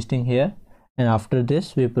 and after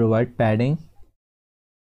this we provide padding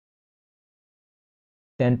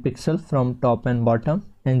 10 pixel from top and bottom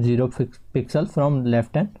and 0 pixel from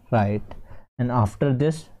left and right, and after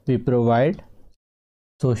this we provide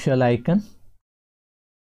social icon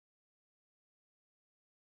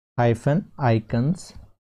 -icons,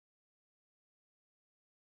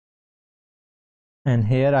 and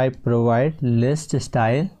here I provide list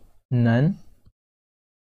style none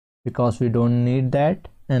because we don't need that,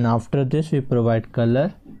 and after this we provide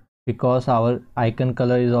color because our icon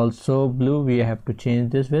color is also blue. We have to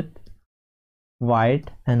change this with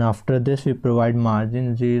white, and after this we provide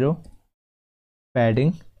margin 0,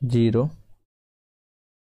 padding 0,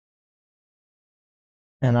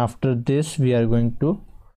 and after this we are going to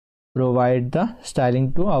provide the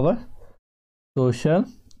styling to our social.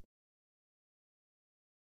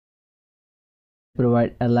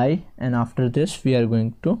 Provide li, and after this we are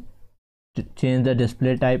going to change the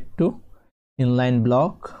display type to inline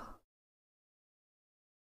block,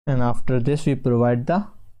 and after this we provide the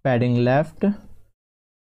padding left,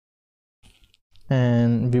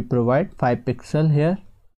 and we provide 5 pixel here,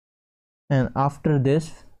 and after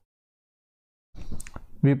this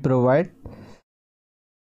we provide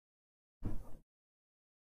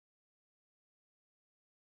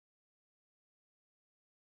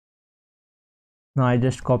now I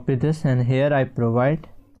just copy this, and here I provide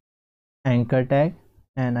anchor tag,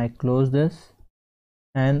 and I close this,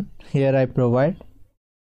 and here I provide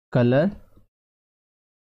color.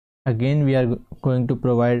 Again we are going to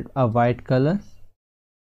provide a white color,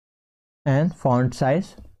 and font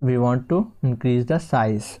size we want to increase the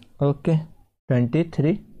size Okay,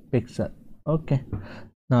 23 pixel. Okay,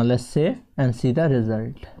 now let's save and see the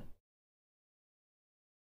result.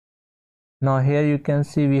 Now here you can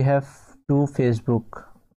see we have two Facebook.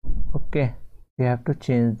 Okay, we have to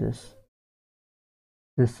change this.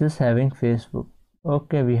 This is having Facebook.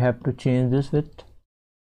 Okay, we have to change this with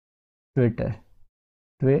Twitter.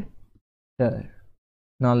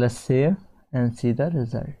 Now let's save and see the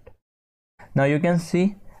result. Now you can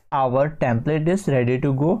see our template is ready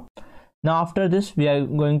to go. Now after this we are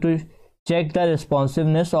going to check the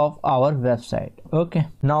responsiveness of our website. Okay,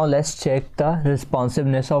 now let's check the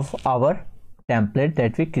responsiveness of our template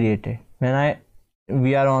that we created. When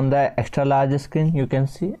we are on the extra large screen, you can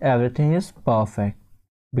see everything is perfect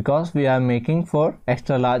because we are making for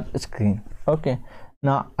extra large screen. Okay,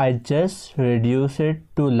 now I just reduce it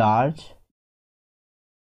to large.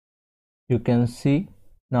 You can see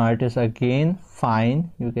now it is again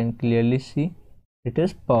fine. You can clearly see it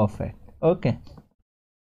is perfect. Okay,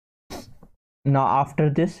 now after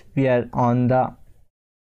this we are on the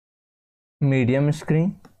medium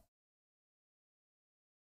screen.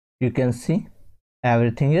 You can see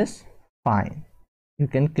everything is fine. You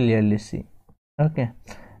can clearly see. Okay,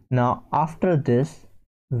 now after this,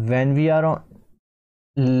 when we are on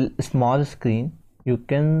small screen, you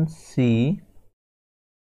can see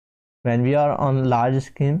when we are on large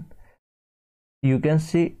screen, you can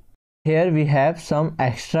see here we have some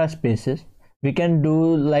extra spaces. We can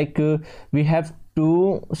do like we have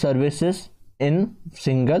two services in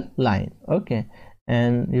single line. Okay,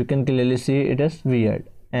 and you can clearly see it is weird.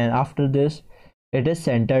 And after this it is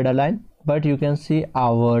centered align, but you can see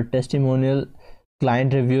our testimonial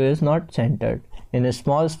client review is not centered. In a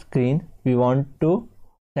small screen we want to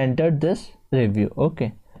center this review.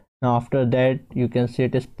 Okay, now after that you can see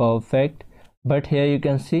it is perfect, but here you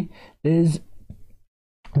can see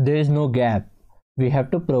there is no gap. We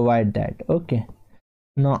have to provide that. Okay,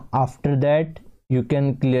 now after that you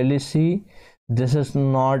can clearly see this is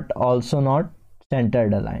also not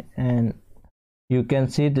centered align, and you can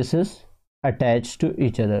see this is attached to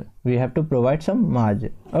each other. We have to provide some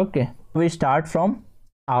margin. Okay, we start from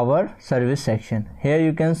our service section. Here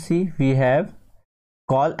you can see we have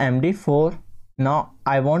call MD4. Now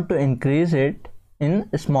I want to increase it in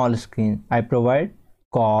small screen. I provide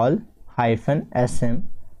call -sm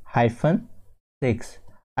 -6.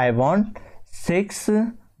 I want 6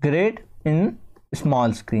 grid in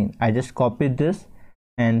small screen. I just copy this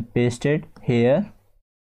and paste it here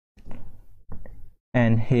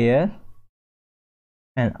and here,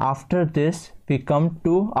 and after this we come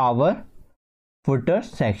to our footer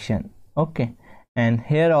section. Okay, and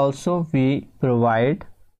here also we provide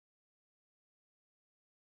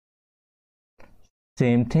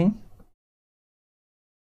same thing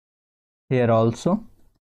here also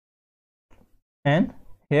and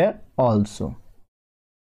here also.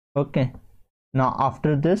 Okay, now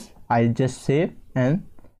after this I just save, and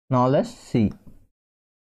now let's see.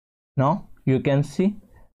 Now you can see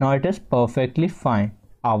now it is perfectly fine.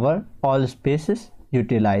 Our all spaces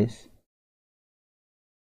utilized.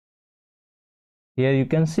 Here you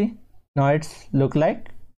can see now it's look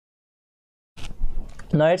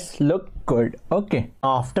good. Okay,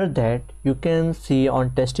 after that you can see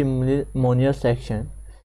on testimonial section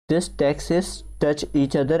this text is touch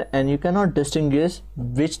each other, and you cannot distinguish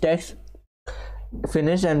which text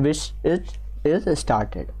finished and which is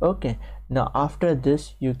started. Okay, now after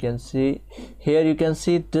this you can see here, you can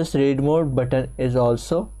see this read mode button is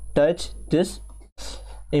also touch this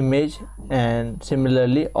image, and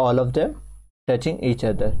similarly all of them touching each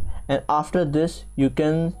other. And after this you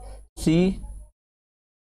can see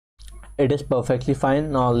it is perfectly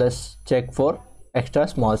fine. Now let's check for extra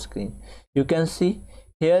small screen. You can see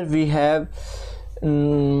here we have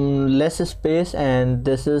less space, and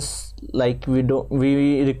this is like we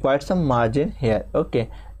require some margin here. Okay,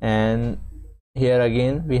 and here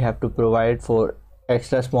again we have to provide for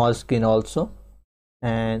extra small screen also,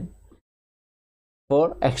 and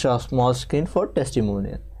for extra small screen for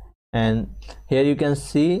testimonial. And here you can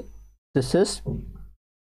see this is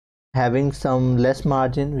having some less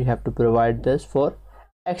margin. We have to provide this for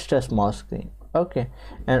extra small screen. Okay,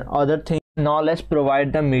 and other thing, now let's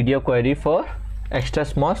provide the media query for extra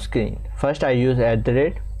small screen. First I use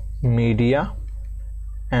 @media,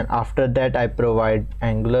 and after that I provide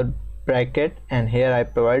angular bracket, and here I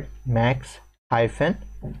provide max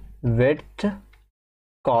 -width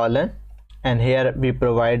colon, and here we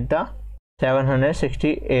provide the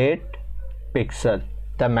 768 pixel,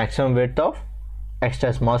 the maximum width of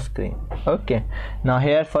extra small screen. Okay, now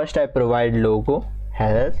here first I provide logo,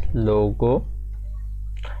 health logo,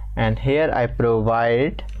 and here I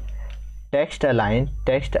provide text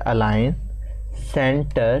align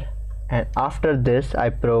center, and after this I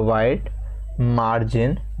provide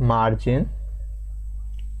margin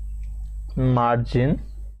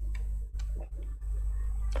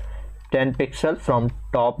 10 pixel from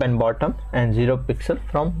top and bottom and 0 pixel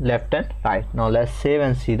from left and right. Now let's save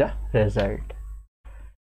and see the result.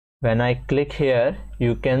 When I click here,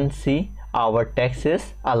 you can see our text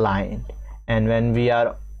is aligned, and when we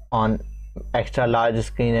are on extra large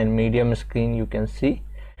screen and medium screen, you can see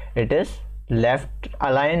it is left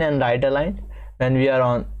align and right align. When we are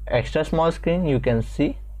on extra small screen, you can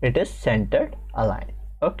see it is centered align.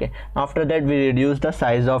 Okay, after that we reduce the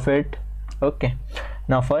size of it. Okay,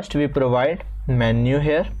 now first we provide menu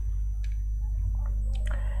here,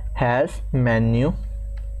 has menu,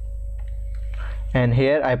 and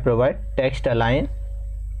here I provide text align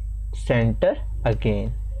center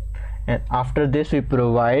again, and after this we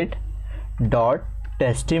provide dot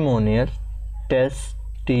testimonial,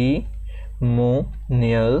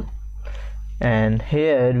 and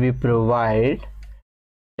here we provide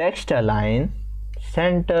text align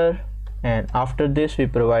center, and after this we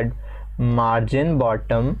provide margin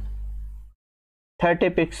bottom 30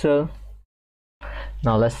 pixel.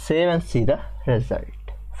 Now let's save and see the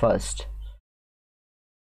result first.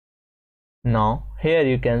 Now here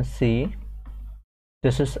you can see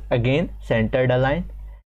this is again centered align,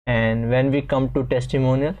 and when we come to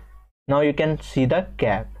testimonial, now you can see the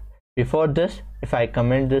gap. Before this, if I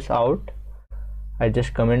comment this out, I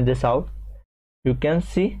just comment this out, you can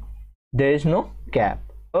see there is no gap.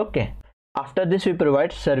 Okay, after this we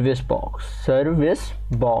provide service box,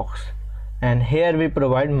 and here we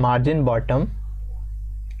provide margin bottom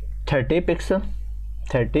 30 pixel,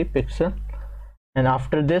 and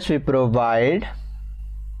after this we provide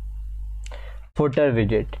footer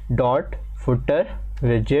widget, dot footer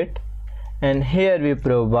widget, and here we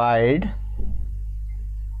provide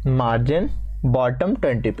margin bottom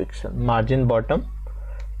 20 pixel,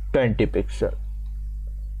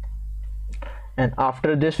 and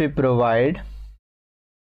after this we provide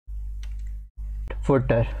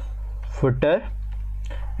footer,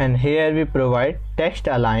 and here we provide text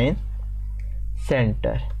align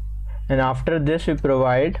center, and after this we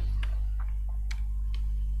provide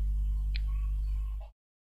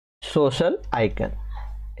social icon,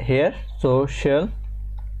 here social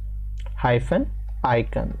hyphen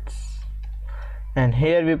icons, and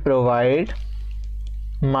here we provide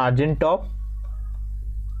margin top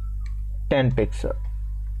 10 pixel,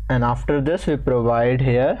 and after this we provide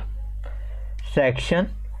here section,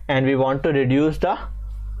 and we want to reduce the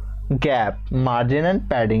gap, margin and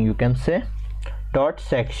padding, you can say dot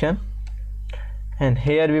section, and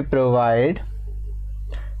here we provide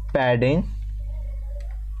padding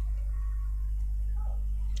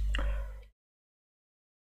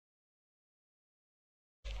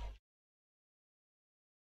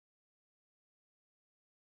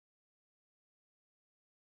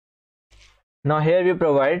now here we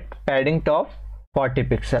provide padding top 40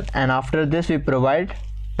 pixel, and after this we provide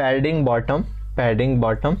padding bottom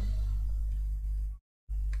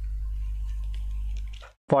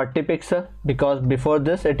 40 pixel, because before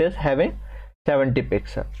this it is having 70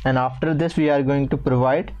 pixel, and after this we are going to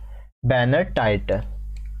provide banner title,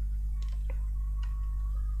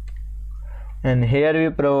 and here we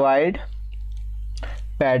provide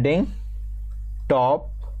padding top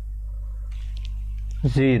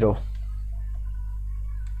 0,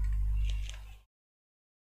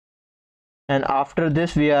 and after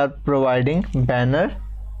this we are providing banner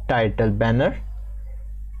title, banner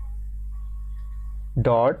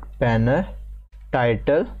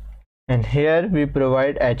title, and here we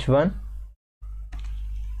provide h1,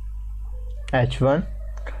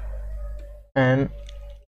 and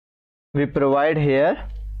we provide here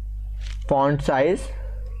font size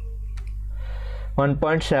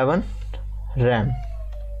 1.7 RAM,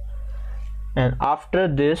 and after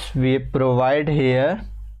this we provide here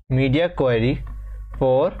media query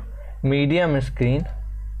for medium screen.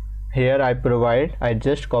 Here I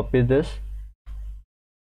just copy this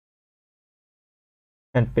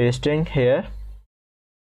and pasting here,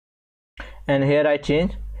 and here I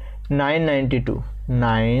change 992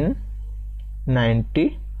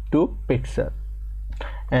 pixel,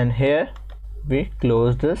 and here we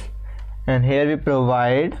close this, and here we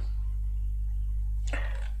provide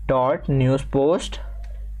dot news post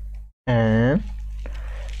and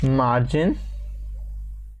margin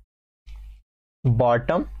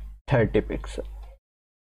bottom 30 pixel.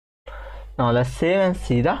 Now let's save and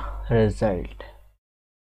see the result,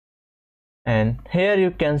 and here you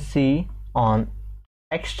can see on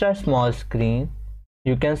extra small screen,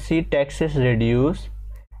 you can see text is reduced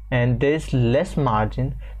and there is less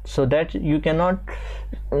margin, so that you cannot,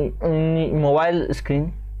 in mobile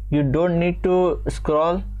screen you don't need to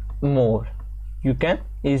scroll more, you can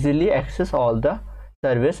easily access all the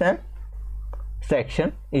service and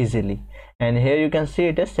section easily. And here you can see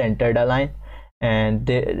it is centered align, and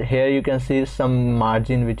here you can see some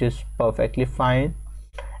margin which is perfectly fine,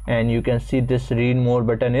 and you can see this read more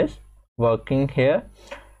button is working here.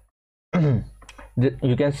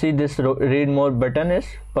 You can see this read more button is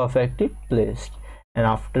perfectly placed, and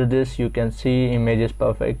after this you can see image is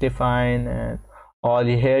perfectly fine, and all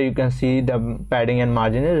here you can see the padding and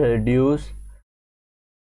margin is reduced.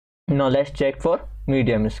 Now let's check for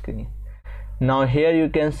medium screen. Now here you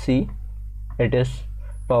can see it is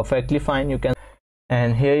perfectly fine, you can,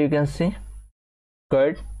 and here you can see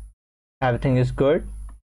good, everything is good.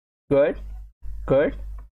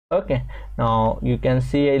 Okay, now you can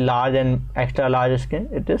see a large and extra large screen,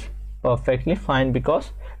 it is perfectly fine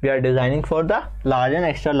because we are designing for the large and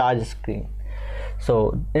extra large screen.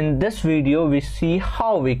 So in this video we see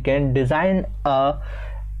how we can design a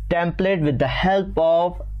template with the help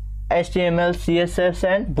of HTML, CSS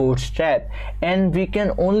and Bootstrap, and we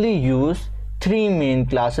can only use 3 main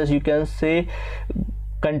classes, you can say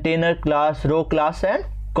container class, row class and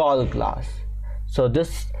call class. So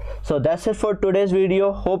that's it for today's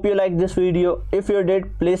video. Hope you like this video. If you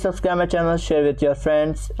did, please subscribe my channel, share with your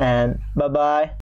friends, and bye bye.